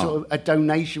receiving a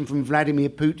donation from Vladimir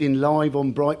Putin live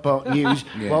on Breitbart News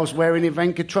whilst wearing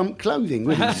Ivanka Trump clothing,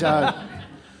 would he? So...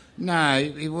 No,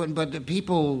 he wouldn't. But the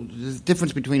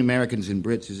difference between Americans and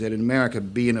Brits is that in America,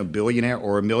 being a billionaire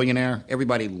or a millionaire,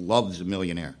 everybody loves a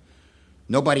millionaire.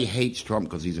 Nobody hates Trump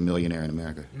because he's a millionaire in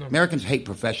America. No. Americans hate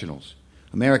professionals.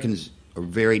 Americans are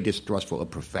very distrustful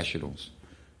of professionals.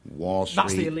 Wall Street,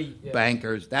 that's the elite, yeah.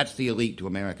 Bankers, that's the elite to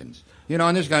Americans.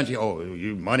 And this guy say,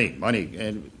 you money.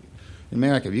 And in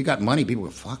America, if you got money, people go,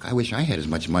 fuck, I wish I had as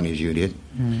much money as you did.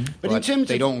 Mm-hmm. But in terms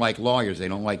they don't like lawyers, they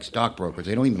don't like stockbrokers,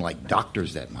 they don't even like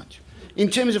doctors that much.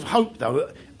 In terms of hope,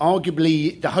 though,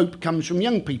 arguably the hope comes from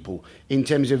young people in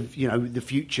terms of, the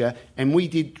future. And we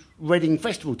did Reading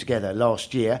Festival together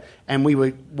last year, and we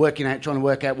were trying to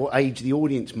work out what age the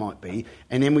audience might be.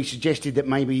 And then we suggested that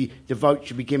maybe the vote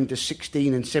should be given to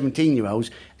 16 and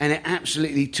 17-year-olds, and it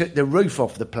absolutely took the roof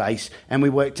off the place. And we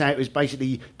worked out it was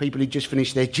basically people who just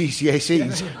finished their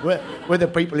GCSEs were the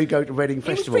people who go to Reading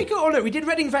Festival. It was pretty cool. We did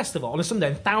Reading Festival on a Sunday,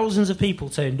 and thousands of people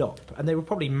turned up, and they were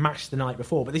probably mashed the night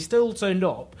before, but they still turned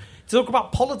up to talk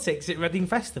about politics at Reading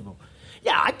Festival.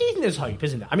 Yeah, I do think there's hope,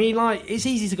 isn't it? I mean, it's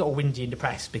easy to get all whingy and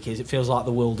depressed because it feels like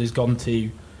the world has gone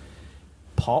to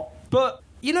pot. But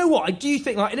you know what? I do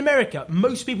think, in America,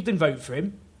 most people didn't vote for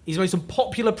him. He's the most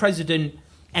unpopular president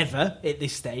ever at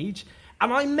this stage.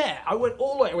 And I went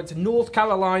all the way. I went to North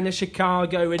Carolina,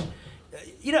 Chicago, and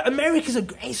America's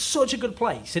it's such a good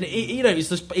place. And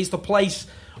it's the place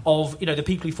of the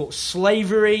people who fought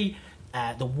slavery,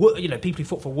 people who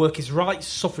fought for workers' rights,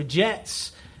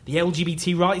 suffragettes. The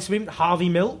LGBT rights movement, Harvey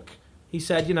Milk, he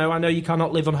said, I know you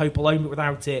cannot live on hope alone, but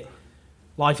without it,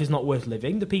 life is not worth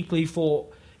living. The people who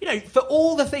fought, for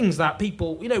all the things that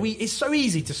people, it's so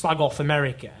easy to slag off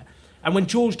America. And when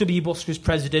George W. Bush was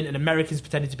president and Americans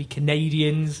pretended to be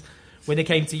Canadians when they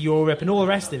came to Europe and all the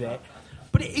rest of it.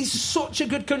 But it is such a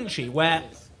good country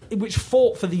which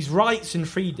fought for these rights and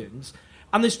freedoms.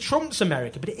 And there's Trump's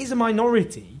America, but it is a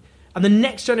minority. And the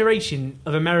next generation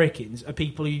of Americans are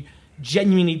people who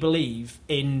genuinely believe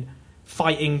in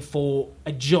fighting for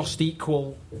a just,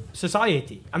 equal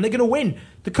society. And they're going to win.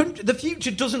 The future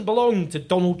doesn't belong to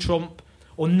Donald Trump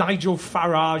or Nigel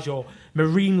Farage or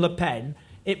Marine Le Pen.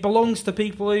 It belongs to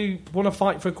people who want to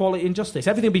fight for equality and justice.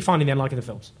 Everything will be fine in the end, like in the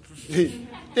films.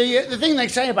 The thing they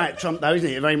say about Trump, though, isn't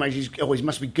it? Very much, he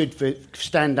must be good for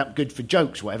stand-up, good for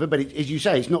jokes, whatever. But as you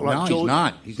say, it's not like George...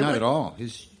 No, he's not at all. You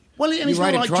it's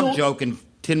write not a Trump joke and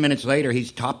 10 minutes later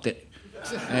he's topped it.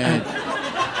 And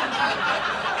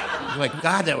it's like,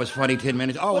 God, that was funny 10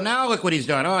 minutes. Oh, now look what he's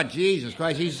done. Oh, Jesus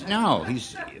Christ. He's very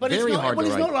hard to write.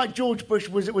 It's not like George Bush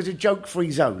was a joke-free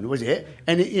zone, was it?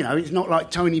 And, it's not like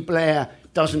Tony Blair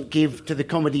doesn't give to the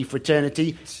comedy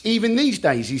fraternity. Even these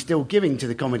days, he's still giving to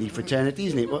the comedy fraternity,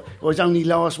 isn't it? Well, it was only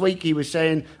last week he was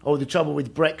saying, the trouble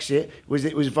with Brexit was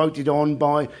it was voted on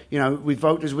by, with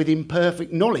voters with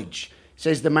imperfect knowledge,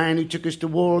 says the man who took us to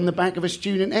war on the back of a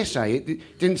student essay.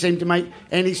 It didn't seem to make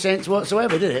any sense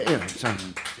whatsoever, did it? So,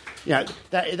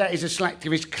 that is a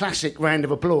Slacktivist classic round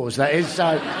of applause, that is.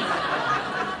 So...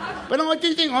 But I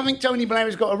think Tony Blair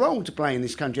has got a role to play in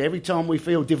this country. Every time we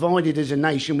feel divided as a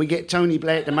nation, we get Tony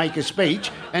Blair to make a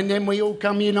speech, and then we all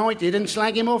come united and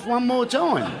slag him off one more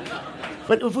time.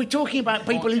 But if we're talking about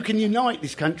people who can unite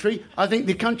this country, I think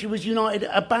the country was united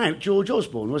about George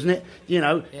Osborne, wasn't it?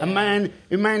 A man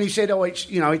who said,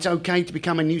 it's okay to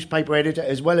become a newspaper editor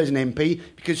as well as an MP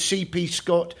because C.P.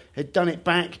 Scott had done it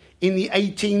back in the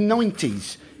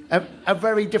 1890s. A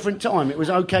very different time. It was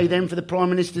okay then for the Prime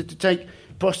Minister to take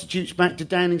prostitutes back to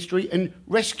Downing Street and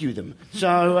rescue them.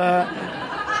 So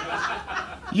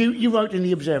you wrote in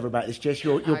the Observer about this, Jess,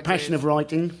 your passion of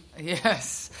writing.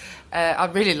 Yes. I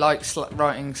really like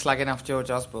writing slagging off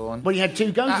George Osborne. Well, you had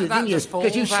 2 goes at it, didn't you? That just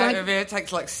falls out of it. It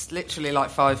takes literally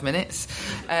 5 minutes.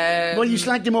 Well, you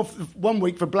slagged him off one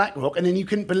week for BlackRock, and then you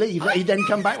couldn't believe that he'd then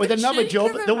come back with another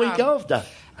job the week after.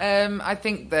 I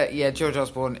think that, George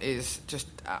Osborne is just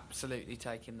absolutely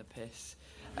taking the piss.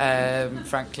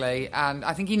 Frankly, and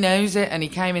I think he knows it, and he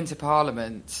came into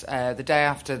Parliament the day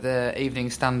after the Evening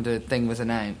Standard thing was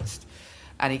announced,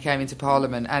 and he came into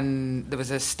Parliament and there was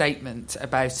a statement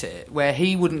about it where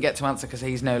he wouldn't get to answer because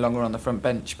he's no longer on the front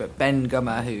bench, but Ben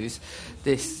Gummer, who's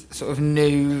this sort of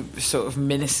new sort of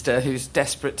minister who's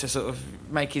desperate to sort of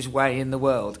make his way in the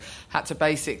world, had to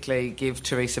basically give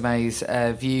Theresa May's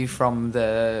view from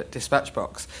the dispatch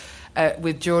box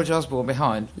with George Osborne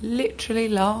behind, literally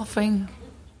laughing.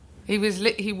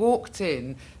 He walked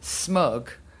in smug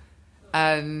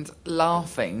and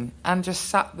laughing and just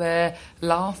sat there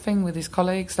laughing with his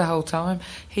colleagues the whole time.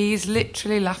 He's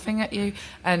literally laughing at you.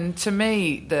 And to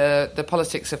me, the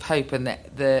politics of hope and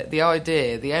the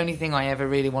idea, the only thing I ever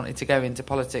really wanted to go into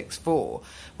politics for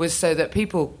was so that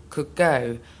people could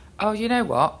go, oh, you know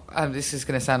what? This is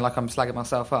going to sound like I'm slagging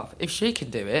myself off. If she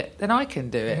can do it, then I can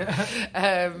do it.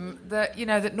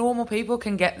 That normal people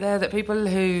can get there, that people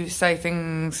who say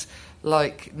things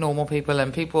like normal people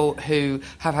and people who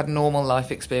have had normal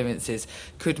life experiences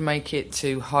could make it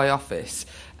to high office.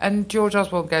 And George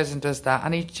Osborne goes and does that,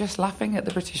 and he's just laughing at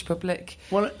the British public.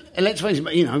 Well, let's face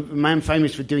it, a man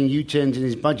famous for doing U-turns in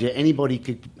his budget, anybody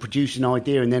could produce an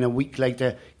idea and then a week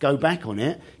later go back on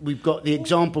it. We've got the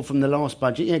example from the last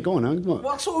budget. Yeah, go on, Owen. What?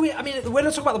 Well, when I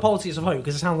talk about the politics of hope,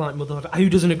 because it sounds like motherhood, who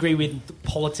doesn't agree with the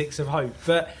politics of hope?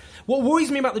 But what worries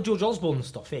me about the George Osborne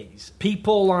stuff is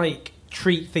people,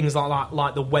 treat things like that,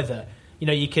 like the weather.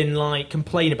 You can,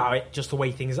 complain about it just the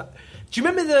way things are. Do you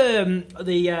remember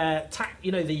the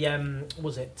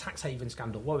tax haven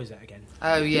scandal? What was it again?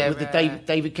 Oh yeah, with the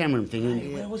David Cameron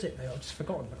thing. Where was it? I've just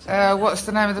forgotten. What's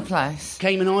the name of the place?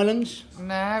 Cayman Islands.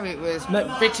 No, it was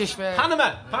British.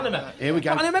 Panama. Here we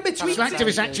go. I remember tweeting.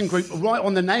 Slacktivist Action Group right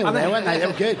on the nail there, weren't they? They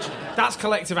were good. That's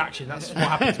collective action. That's what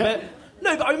happens. But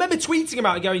I remember tweeting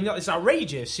about it, going, "It's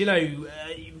outrageous."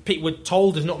 People were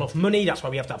told there's not enough money. That's why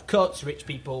we have to have cuts. Rich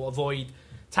people avoid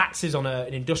taxes on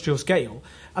an industrial scale,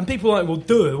 and people were like, well,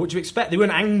 duh, what do you expect? They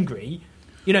weren't angry.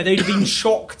 They'd have been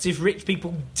shocked if rich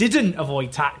people didn't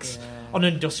avoid tax on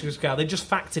an industrial scale. They just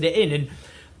factored it in, and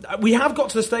we have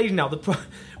got to the stage now.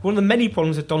 One of the many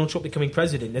problems of Donald Trump becoming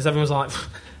president is everyone's like,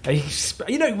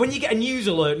 when you get a news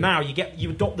alert now, you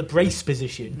adopt the brace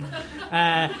position.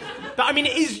 But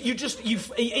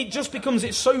it just becomes,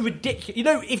 it's so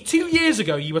ridiculous. If 2 years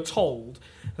ago you were told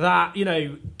that,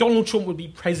 Donald Trump would be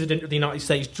president of the United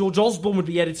States, George Osborne would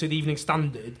be editor of the Evening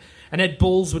Standard, and Ed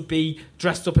Balls would be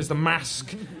dressed up as the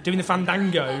Mask, doing the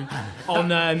fandango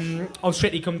on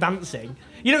Strictly Come Dancing.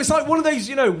 It's like one of those,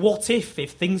 what if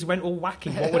things went all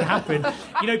wacky, what would happen?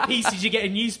 Pieces you get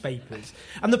in newspapers.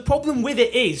 And the problem with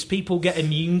it is people get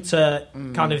immune to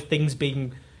kind of things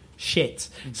being shit.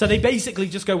 So they basically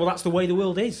just go, well, that's the way the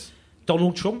world is.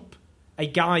 Donald Trump, a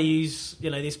guy who's,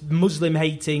 this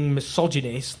Muslim-hating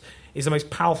misogynist, is the most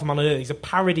powerful man on earth. He's a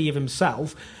parody of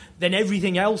himself. Then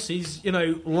everything else is,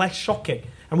 less shocking.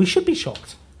 And we should be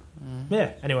shocked.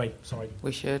 Yeah, anyway, sorry.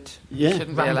 We should. Yeah. We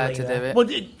shouldn't be allowed to do it. Well,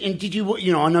 and did you,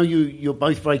 I know you're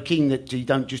both very keen that you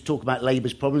don't just talk about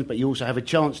Labour's problems, but you also have a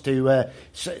chance to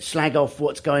slag off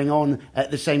what's going on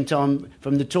at the same time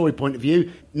from the Tory point of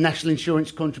view. National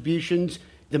insurance contributions,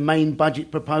 the main budget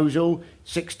proposal,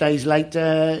 6 days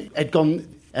later, had gone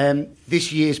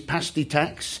this year's pasty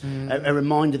tax, a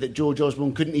reminder that George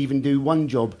Osborne couldn't even do one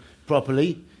job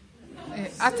properly.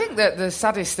 I think that the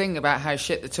saddest thing about how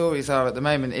shit the Tories are at the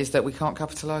moment is that we can't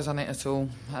capitalise on it at all.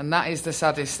 And that is the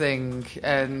saddest thing,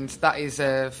 and that is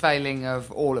a failing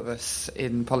of all of us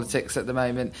in politics at the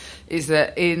moment, is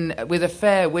that with a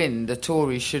fair wind, the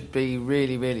Tories should be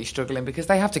really, really struggling because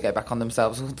they have to go back on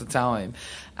themselves all the time.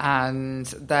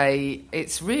 And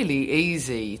it's really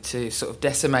easy to sort of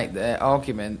decimate their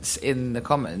arguments in the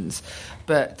Commons,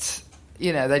 but,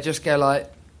 they just go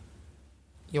like,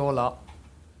 your lot.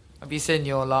 Have you seen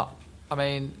your lot? I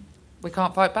mean, we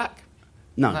can't fight back.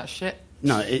 No. That's shit.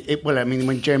 No,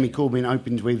 when Jeremy Corbyn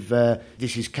opens with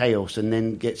this is chaos and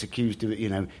then gets accused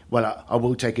of, I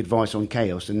will take advice on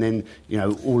chaos, and then,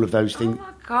 all of those things. Oh,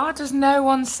 my God, does no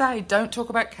one say, don't talk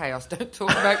about chaos, don't talk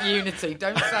about unity,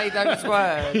 don't say those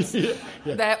words. Yeah.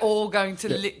 They're all going to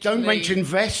literally... Don't mention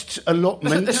vests,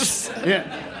 allotments. Yeah.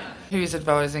 Who's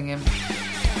advising him?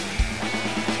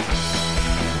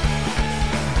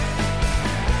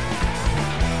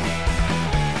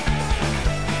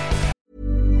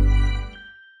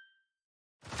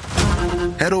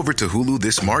 Head over to Hulu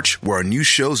this March, where our new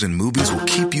shows and movies will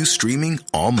keep you streaming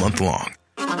all month long.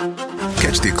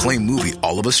 Catch the acclaimed movie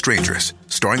All of Us Strangers,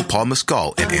 starring Paul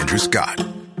Mescal and Andrew Scott.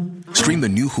 Stream the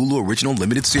new Hulu original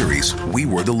limited series We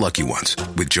Were the Lucky Ones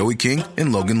with Joey King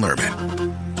and Logan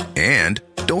Lerman. And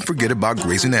don't forget about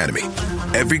Grey's Anatomy.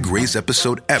 Every Grey's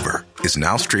episode ever is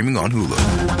now streaming on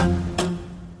Hulu.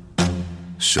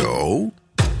 So,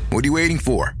 what are you waiting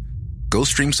for? Go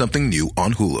stream something new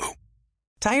on Hulu.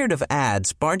 Tired of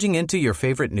ads barging into your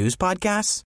favorite news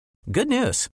podcasts? Good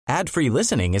news. Ad-free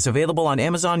listening is available on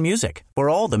Amazon Music for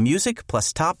all the music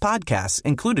plus top podcasts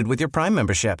included with your Prime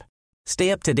membership. Stay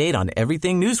up to date on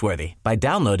everything newsworthy by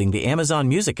downloading the Amazon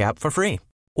Music app for free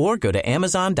or go to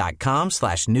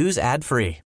amazon.com/news ad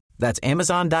free. That's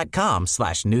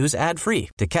amazon.com/news ad free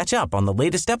to catch up on the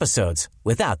latest episodes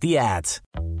without the ads.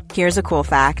 Here's a cool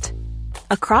fact.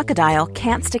 A crocodile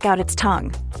can't stick out its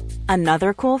tongue.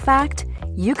 Another cool fact,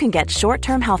 you can get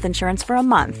short-term health insurance for a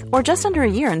month or just under a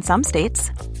year in some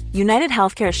states. United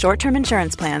Healthcare short-term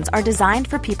insurance plans are designed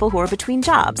for people who are between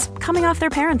jobs, coming off their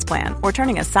parents' plan, or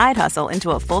turning a side hustle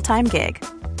into a full-time gig.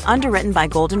 Underwritten by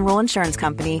Golden Rule Insurance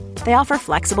Company, they offer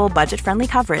flexible, budget-friendly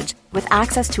coverage with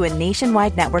access to a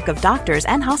nationwide network of doctors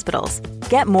and hospitals.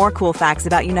 Get more cool facts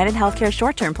about United Healthcare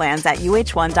short-term plans at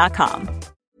uh1.com.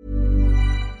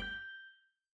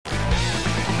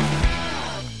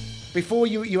 Before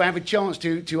you have a chance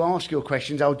to ask your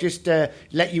questions, I'll just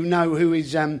let you know who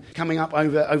is coming up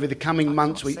over the coming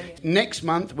months. Next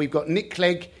month, we've got Nick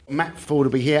Clegg, Matt Ford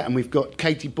will be here, and we've got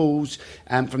Katie Balls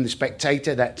from The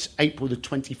Spectator. That's April the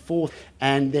 24th.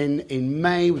 And then in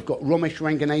May, we've got Ramesh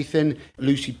Ranganathan,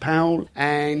 Lucy Powell,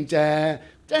 and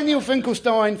Daniel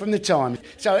Finkelstein from The Times.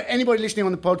 So anybody listening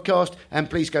on the podcast,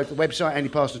 please go to the website,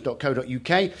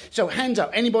 andyparsons.co.uk. So hands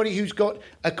up, anybody who's got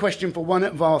a question for one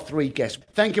of our three guests.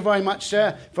 Thank you very much,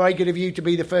 sir. Very good of you to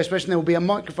be the first person. There will be a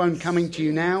microphone coming to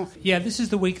you now. Yeah, this is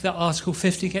the week that Article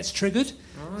 50 gets triggered.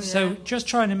 Oh, yeah. So just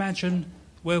try and imagine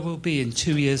where we'll be in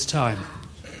 2 years' time.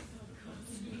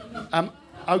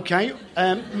 Okay,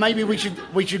 maybe we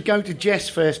should go to Jess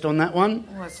first on that one.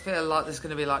 I feel like there's going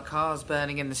to be like cars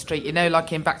burning in the street. You know,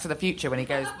 like in Back to the Future when he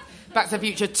goes Back to the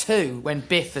Future 2 when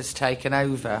Biff has taken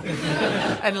over,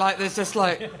 and like there's just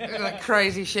like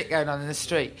crazy shit going on in the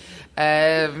street.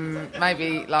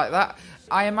 Maybe like that.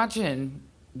 I imagine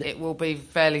it will be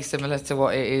fairly similar to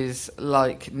what it is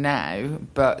like now,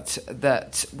 but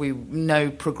that we know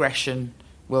progression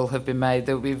will have been made.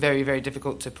 It will be very, very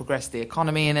difficult to progress the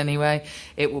economy in any way.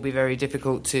 It will be very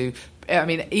difficult to... I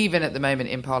mean, even at the moment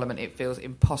in Parliament, it feels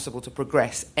impossible to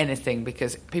progress anything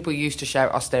because people used to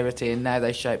shout austerity and now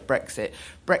they shout Brexit.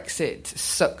 Brexit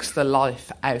sucks the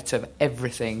life out of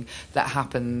everything that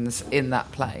happens in that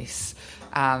place.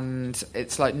 And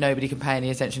it's like nobody can pay any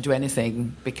attention to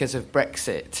anything because of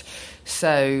Brexit.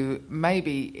 So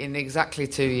maybe in exactly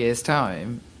 2 years'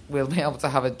 time, we'll be able to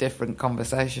have a different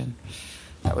conversation.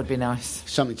 That would be nice.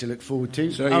 Something to look forward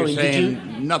to. So you're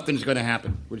saying nothing's going to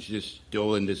happen? We're just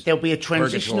still in this. There'll be a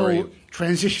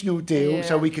transitional deal,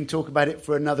 so we can talk about it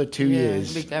for another 2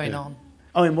 years. It'll be going on.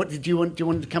 Oh, and what did you want? Do you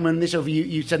want to come on this, or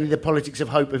you suddenly the politics of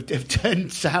hope have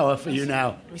turned sour for you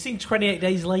now? We've seen 28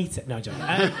 days later. No, John.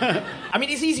 I mean,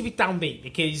 it's easy to be downbeat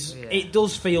because it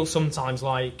does feel sometimes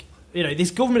like, you know, this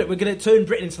government, we're going to turn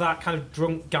Britain into that kind of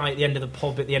drunk guy at the end of the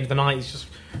pub at the end of the night. He's just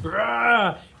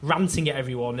ranting at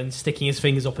everyone and sticking his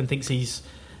fingers up and thinks he's,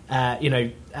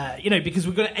 because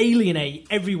we're going to alienate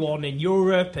everyone in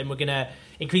Europe and we're going to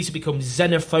increasingly become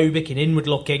xenophobic and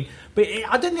inward-looking. But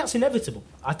I don't think that's inevitable.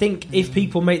 I think if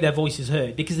people make their voices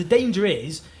heard, because the danger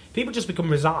is people just become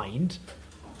resigned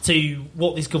to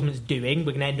what this government's doing,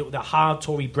 we're going to end up with a hard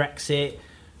Tory Brexit,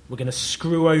 we're going to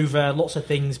screw over lots of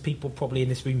things people probably in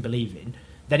this room believe in,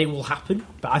 then it will happen.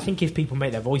 But I think if people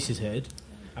make their voices heard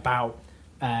about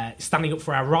standing up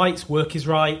for our rights, workers'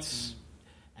 rights,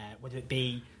 whether it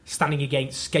be standing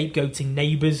against scapegoating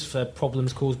neighbours for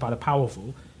problems caused by the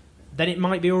powerful, then it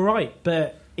might be all right.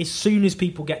 But as soon as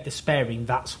people get despairing,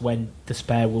 that's when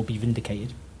despair will be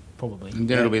vindicated, probably. And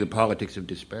then it'll be the politics of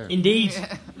despair. Indeed.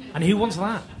 And who wants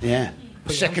that? Yeah.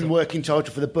 Second working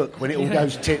title for the book, when it all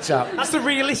goes tits up. That's the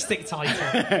realistic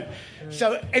title.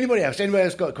 So, anybody else? Anybody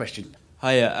else got a question?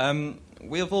 Hiya.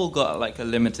 We've all got like a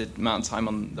limited amount of time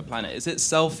on the planet. Is it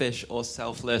selfish or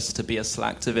selfless to be a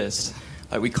slacktivist?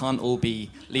 Like, we can't all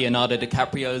be Leonardo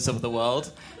DiCaprio's of the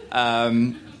world,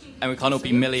 and we can't all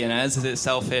be millionaires. Is it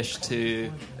selfish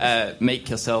to make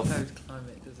yourself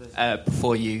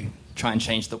before you try and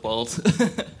change the world?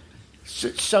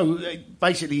 So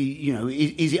basically, you know,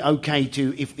 is it okay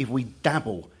to, if we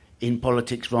dabble in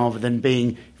politics rather than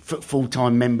being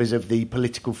full-time members of the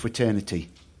political fraternity?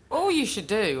 All you should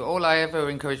do, all I ever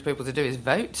encourage people to do is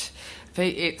vote.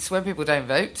 It's when people don't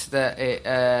vote that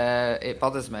it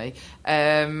bothers me.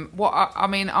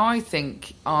 I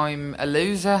think I'm a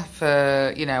loser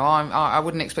for, you know, I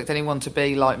wouldn't expect anyone to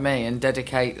be like me and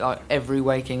dedicate like every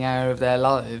waking hour of their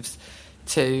lives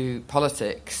to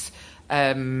politics.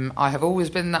 I have always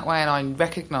been that way, and I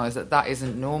recognise that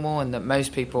isn't normal and that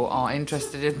most people aren't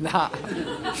interested in that.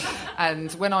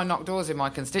 And when I knock doors in my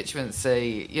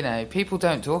constituency, you know, people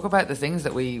don't talk about the things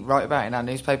that we write about in our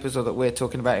newspapers or that we're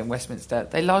talking about in Westminster.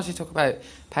 They largely talk about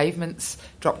pavements,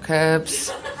 drop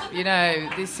curbs. You know,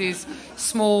 this is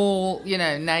small, you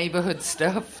know, neighbourhood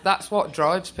stuff. That's what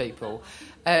drives people.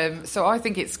 So I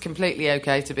think it's completely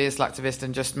okay to be a slacktivist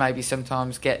and just maybe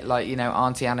sometimes get, like, you know,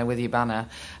 Auntie Anna with your banner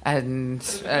and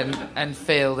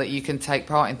feel that you can take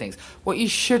part in things. What you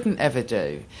shouldn't ever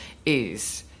do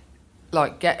is,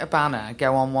 like, get a banner,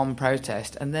 go on one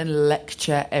protest and then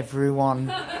lecture everyone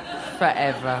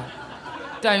forever.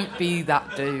 Don't be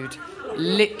that dude.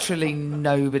 Literally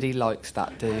nobody likes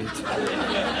that dude.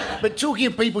 But talking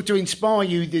of people to inspire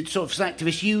you, the sort of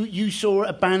slacktivists, you saw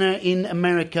a banner in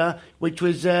America which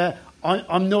was,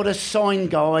 I'm not a sign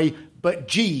guy, but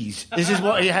geez. This is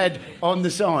what he had on the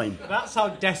sign. That's how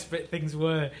desperate things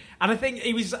were. And I think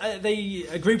it was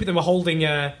a group of them were holding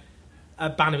a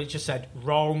banner which just said,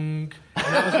 wrong.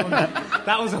 And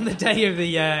that was on the day of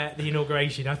the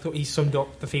inauguration. I thought he summed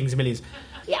up the feelings of millions.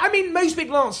 Yeah, I mean, most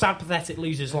people aren't sad, pathetic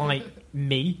losers like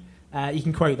me. You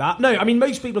can quote that. No, I mean,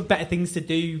 most people have better things to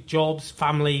do, jobs,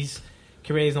 families,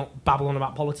 careers, not babble on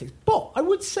about politics. But I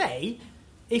would say,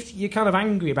 if you're kind of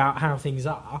angry about how things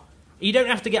are, you don't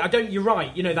have to get... You're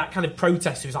right, you know, that kind of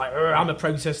protester who's like, I'm a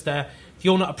protester. If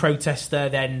you're not a protester,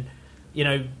 then, you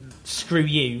know, screw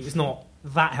you. It's not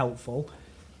that helpful.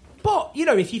 But, you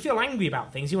know, if you feel angry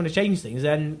about things, you want to change things,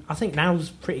 then I think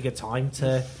now's a pretty good time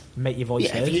to make your voice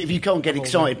heard. If you can't get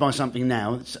excited by something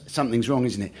now, something's wrong,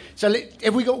 isn't it? So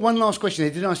have we got one last question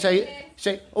there? Did I say...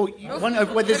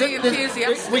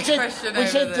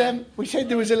 we said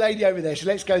there was a lady over there, so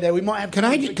let's go there. We might have... Can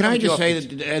I just say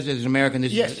that as an American,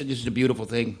 this is a beautiful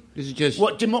thing. This is just...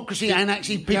 What, democracy and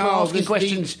actually people asking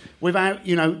questions without,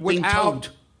 you know, being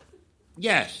told?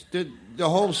 Yes, the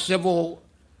whole civil...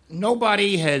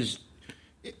 Nobody has...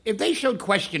 If they showed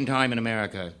question time in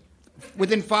America,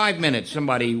 within 5 minutes,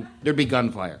 there'd be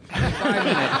gunfire. 5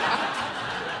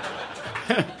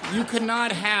 minutes. You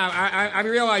cannot have... I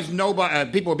realize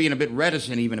people are being a bit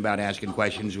reticent even about asking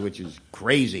questions, which is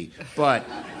crazy. But,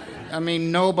 I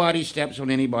mean, nobody steps on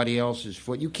anybody else's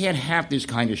foot. You can't have this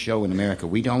kind of show in America.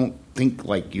 We don't think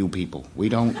like you people. We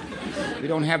don't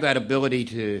have that ability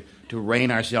to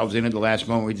rein ourselves in at the last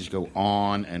moment. We just go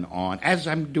on and on, as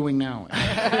I'm doing now,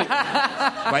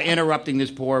 by interrupting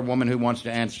this poor woman who wants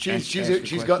to answer.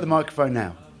 She's got the microphone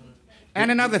now.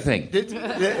 And another thing.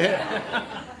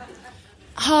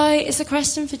 Hi, it's a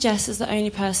question for Jess as the only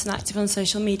person active on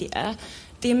social media.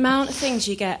 The amount of things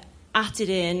you get added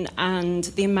in and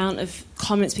the amount of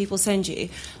comments people send you,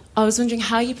 I was wondering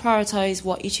how you prioritise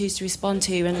what you choose to respond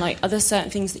to, and, like, are there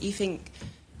certain things that you think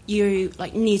you,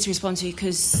 like, need to respond to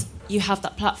because you have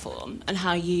that platform, and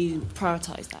how you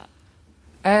prioritise that?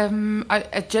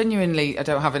 I genuinely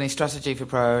don't have any strategy for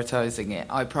prioritising it.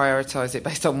 I prioritise it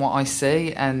based on what I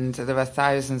see, and there are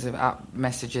thousands of app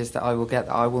messages that I will get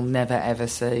that I will never ever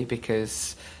see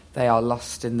because they are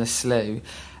lost in the slew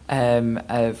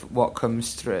of what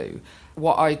comes through.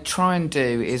 What I try and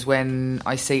do is when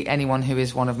I see anyone who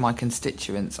is one of my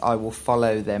constituents, I will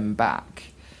follow them back.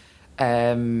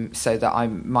 So that I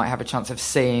might have a chance of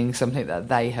seeing something that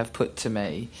they have put to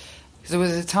me. Because there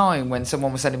was a time when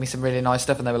someone was sending me some really nice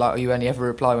stuff and they were like, oh, you only ever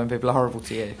reply when people are horrible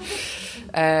to you.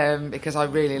 Because I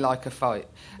really like a fight.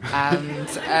 And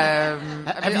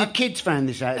have your kids found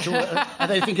this out? Are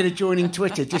they thinking of joining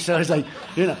Twitter just so I was like,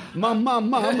 Mum,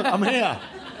 I'm here?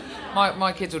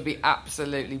 My kids would be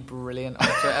absolutely brilliant on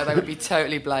Twitter. They would be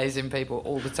totally blazing people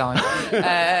all the time.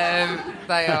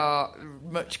 They are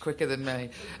much quicker than me.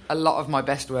 A lot of my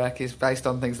best work is based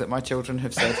on things that my children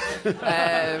have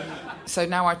said. So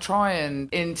now I try and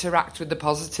interact with the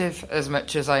positive as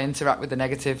much as I interact with the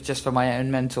negative, just for my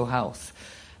own mental health.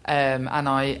 And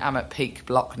I am at peak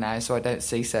block now, so I don't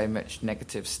see so much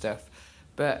negative stuff.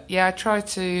 But yeah, I try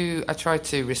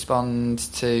to respond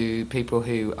to people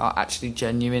who are actually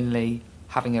genuinely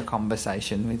having a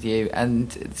conversation with you,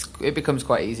 and it becomes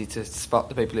quite easy to spot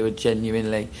the people who are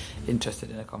genuinely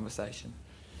interested in a conversation.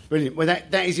 Brilliant. Well,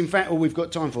 that is in fact all we've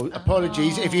got time for.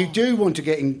 Apologies. If you do want to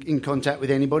get in contact with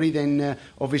anybody, then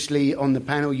obviously on the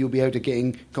panel you'll be able to get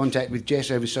in contact with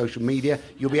Jess over social media.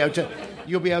 You'll be able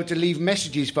to leave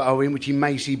messages for Owen, which he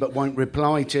may see but won't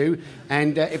reply to.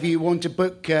 And if you want to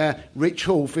book Rich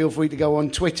Hall, feel free to go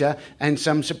on Twitter, and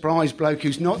some surprise bloke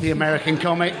who's not the American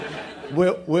comic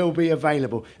will be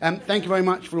available. Thank you very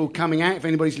much for all coming out. If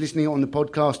anybody's listening on the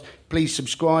podcast, please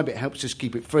subscribe. It helps us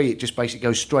keep it free. It just basically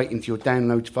goes straight into your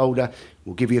downloads folder.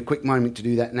 We'll give you a quick moment to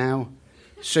do that now.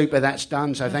 Super, that's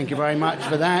done. So thank you very much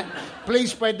for that.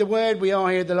 Please spread the word. We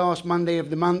are here the last Monday of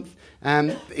the month.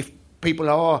 If people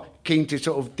are keen to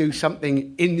sort of do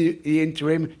something in the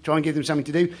interim, try and give them something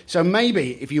to do. So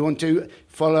maybe if you want to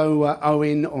follow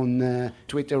Owen on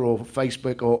Twitter or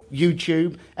Facebook or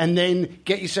YouTube, and then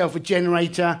get yourself a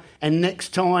generator, and next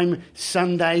time,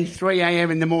 Sunday, 3 a.m.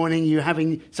 in the morning, you're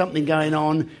having something going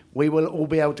on, we will all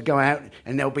be able to go out,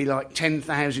 and there'll be like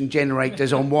 10,000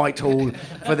 generators on Whitehall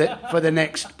for the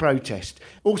next protest.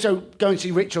 Also, go and see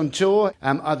Rich on tour.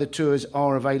 Other tours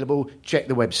are available. Check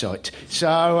the website.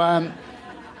 So...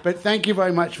 But thank you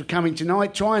very much for coming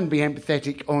tonight. Try and be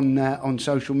empathetic on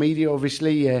social media,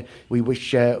 obviously. We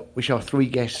wish our three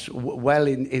guests well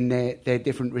in their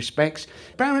different respects.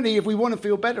 Apparently, if we want to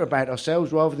feel better about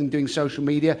ourselves rather than doing social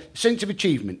media, sense of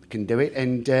achievement can do it.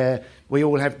 And we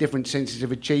all have different senses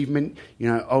of achievement.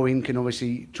 Owen can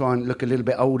obviously try and look a little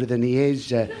bit older than he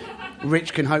is.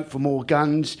 Rich can hope for more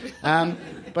guns.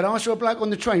 But I saw a bloke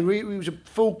on the train. It was a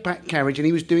full-packed carriage, and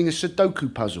he was doing a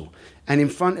Sudoku puzzle. And in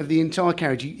front of the entire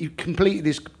carriage, he completed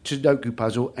this Sudoku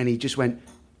puzzle, and he just went,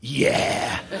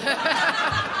 yeah!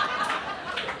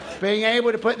 Being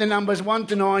able to put the numbers 1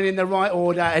 to 9 in the right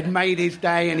order had made his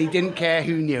day, and he didn't care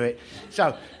who knew it.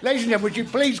 So, ladies and gentlemen, would you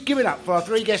please give it up for our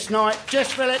three guests tonight?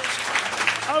 Jess Phillips,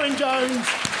 Owen Jones,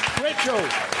 Rich Hall.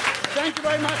 Thank you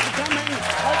very much for coming.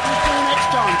 Hope to see you next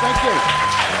time. Thank you.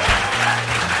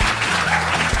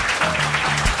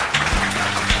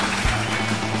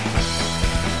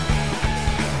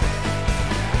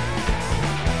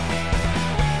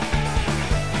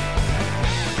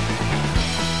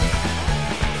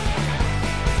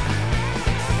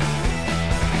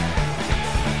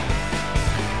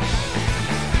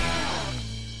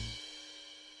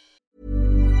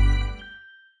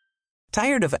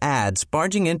 Tired of ads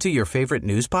barging into your favorite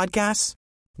news podcasts?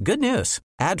 Good news.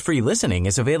 Ad-free listening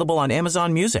is available on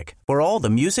Amazon Music for all the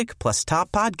music plus top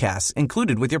podcasts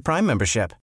included with your Prime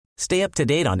membership. Stay up to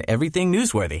date on everything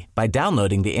newsworthy by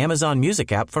downloading the Amazon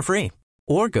Music app for free,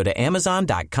 or go to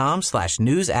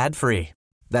amazon.com/news ad free.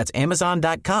 That's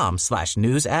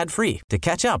amazon.com/news ad free to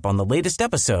catch up on the latest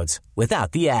episodes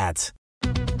without the ads.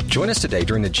 Join us today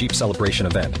during the Jeep Celebration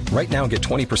event. Right now, get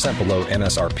 20% below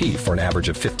MSRP for an average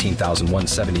of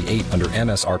 $15,178 under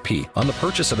MSRP on the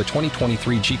purchase of a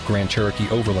 2023 Jeep Grand Cherokee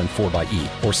Overland 4xE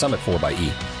or Summit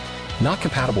 4xE. Not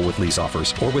compatible with lease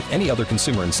offers or with any other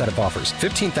consumer incentive offers.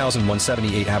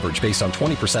 $15,178 average based on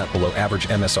 20% below average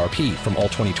MSRP from all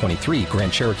 2023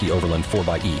 Grand Cherokee Overland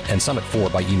 4xE and Summit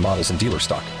 4xE models in dealer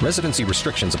stock. Residency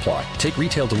restrictions apply. Take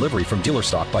retail delivery from dealer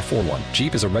stock by 4/1.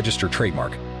 Jeep is a registered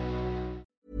trademark.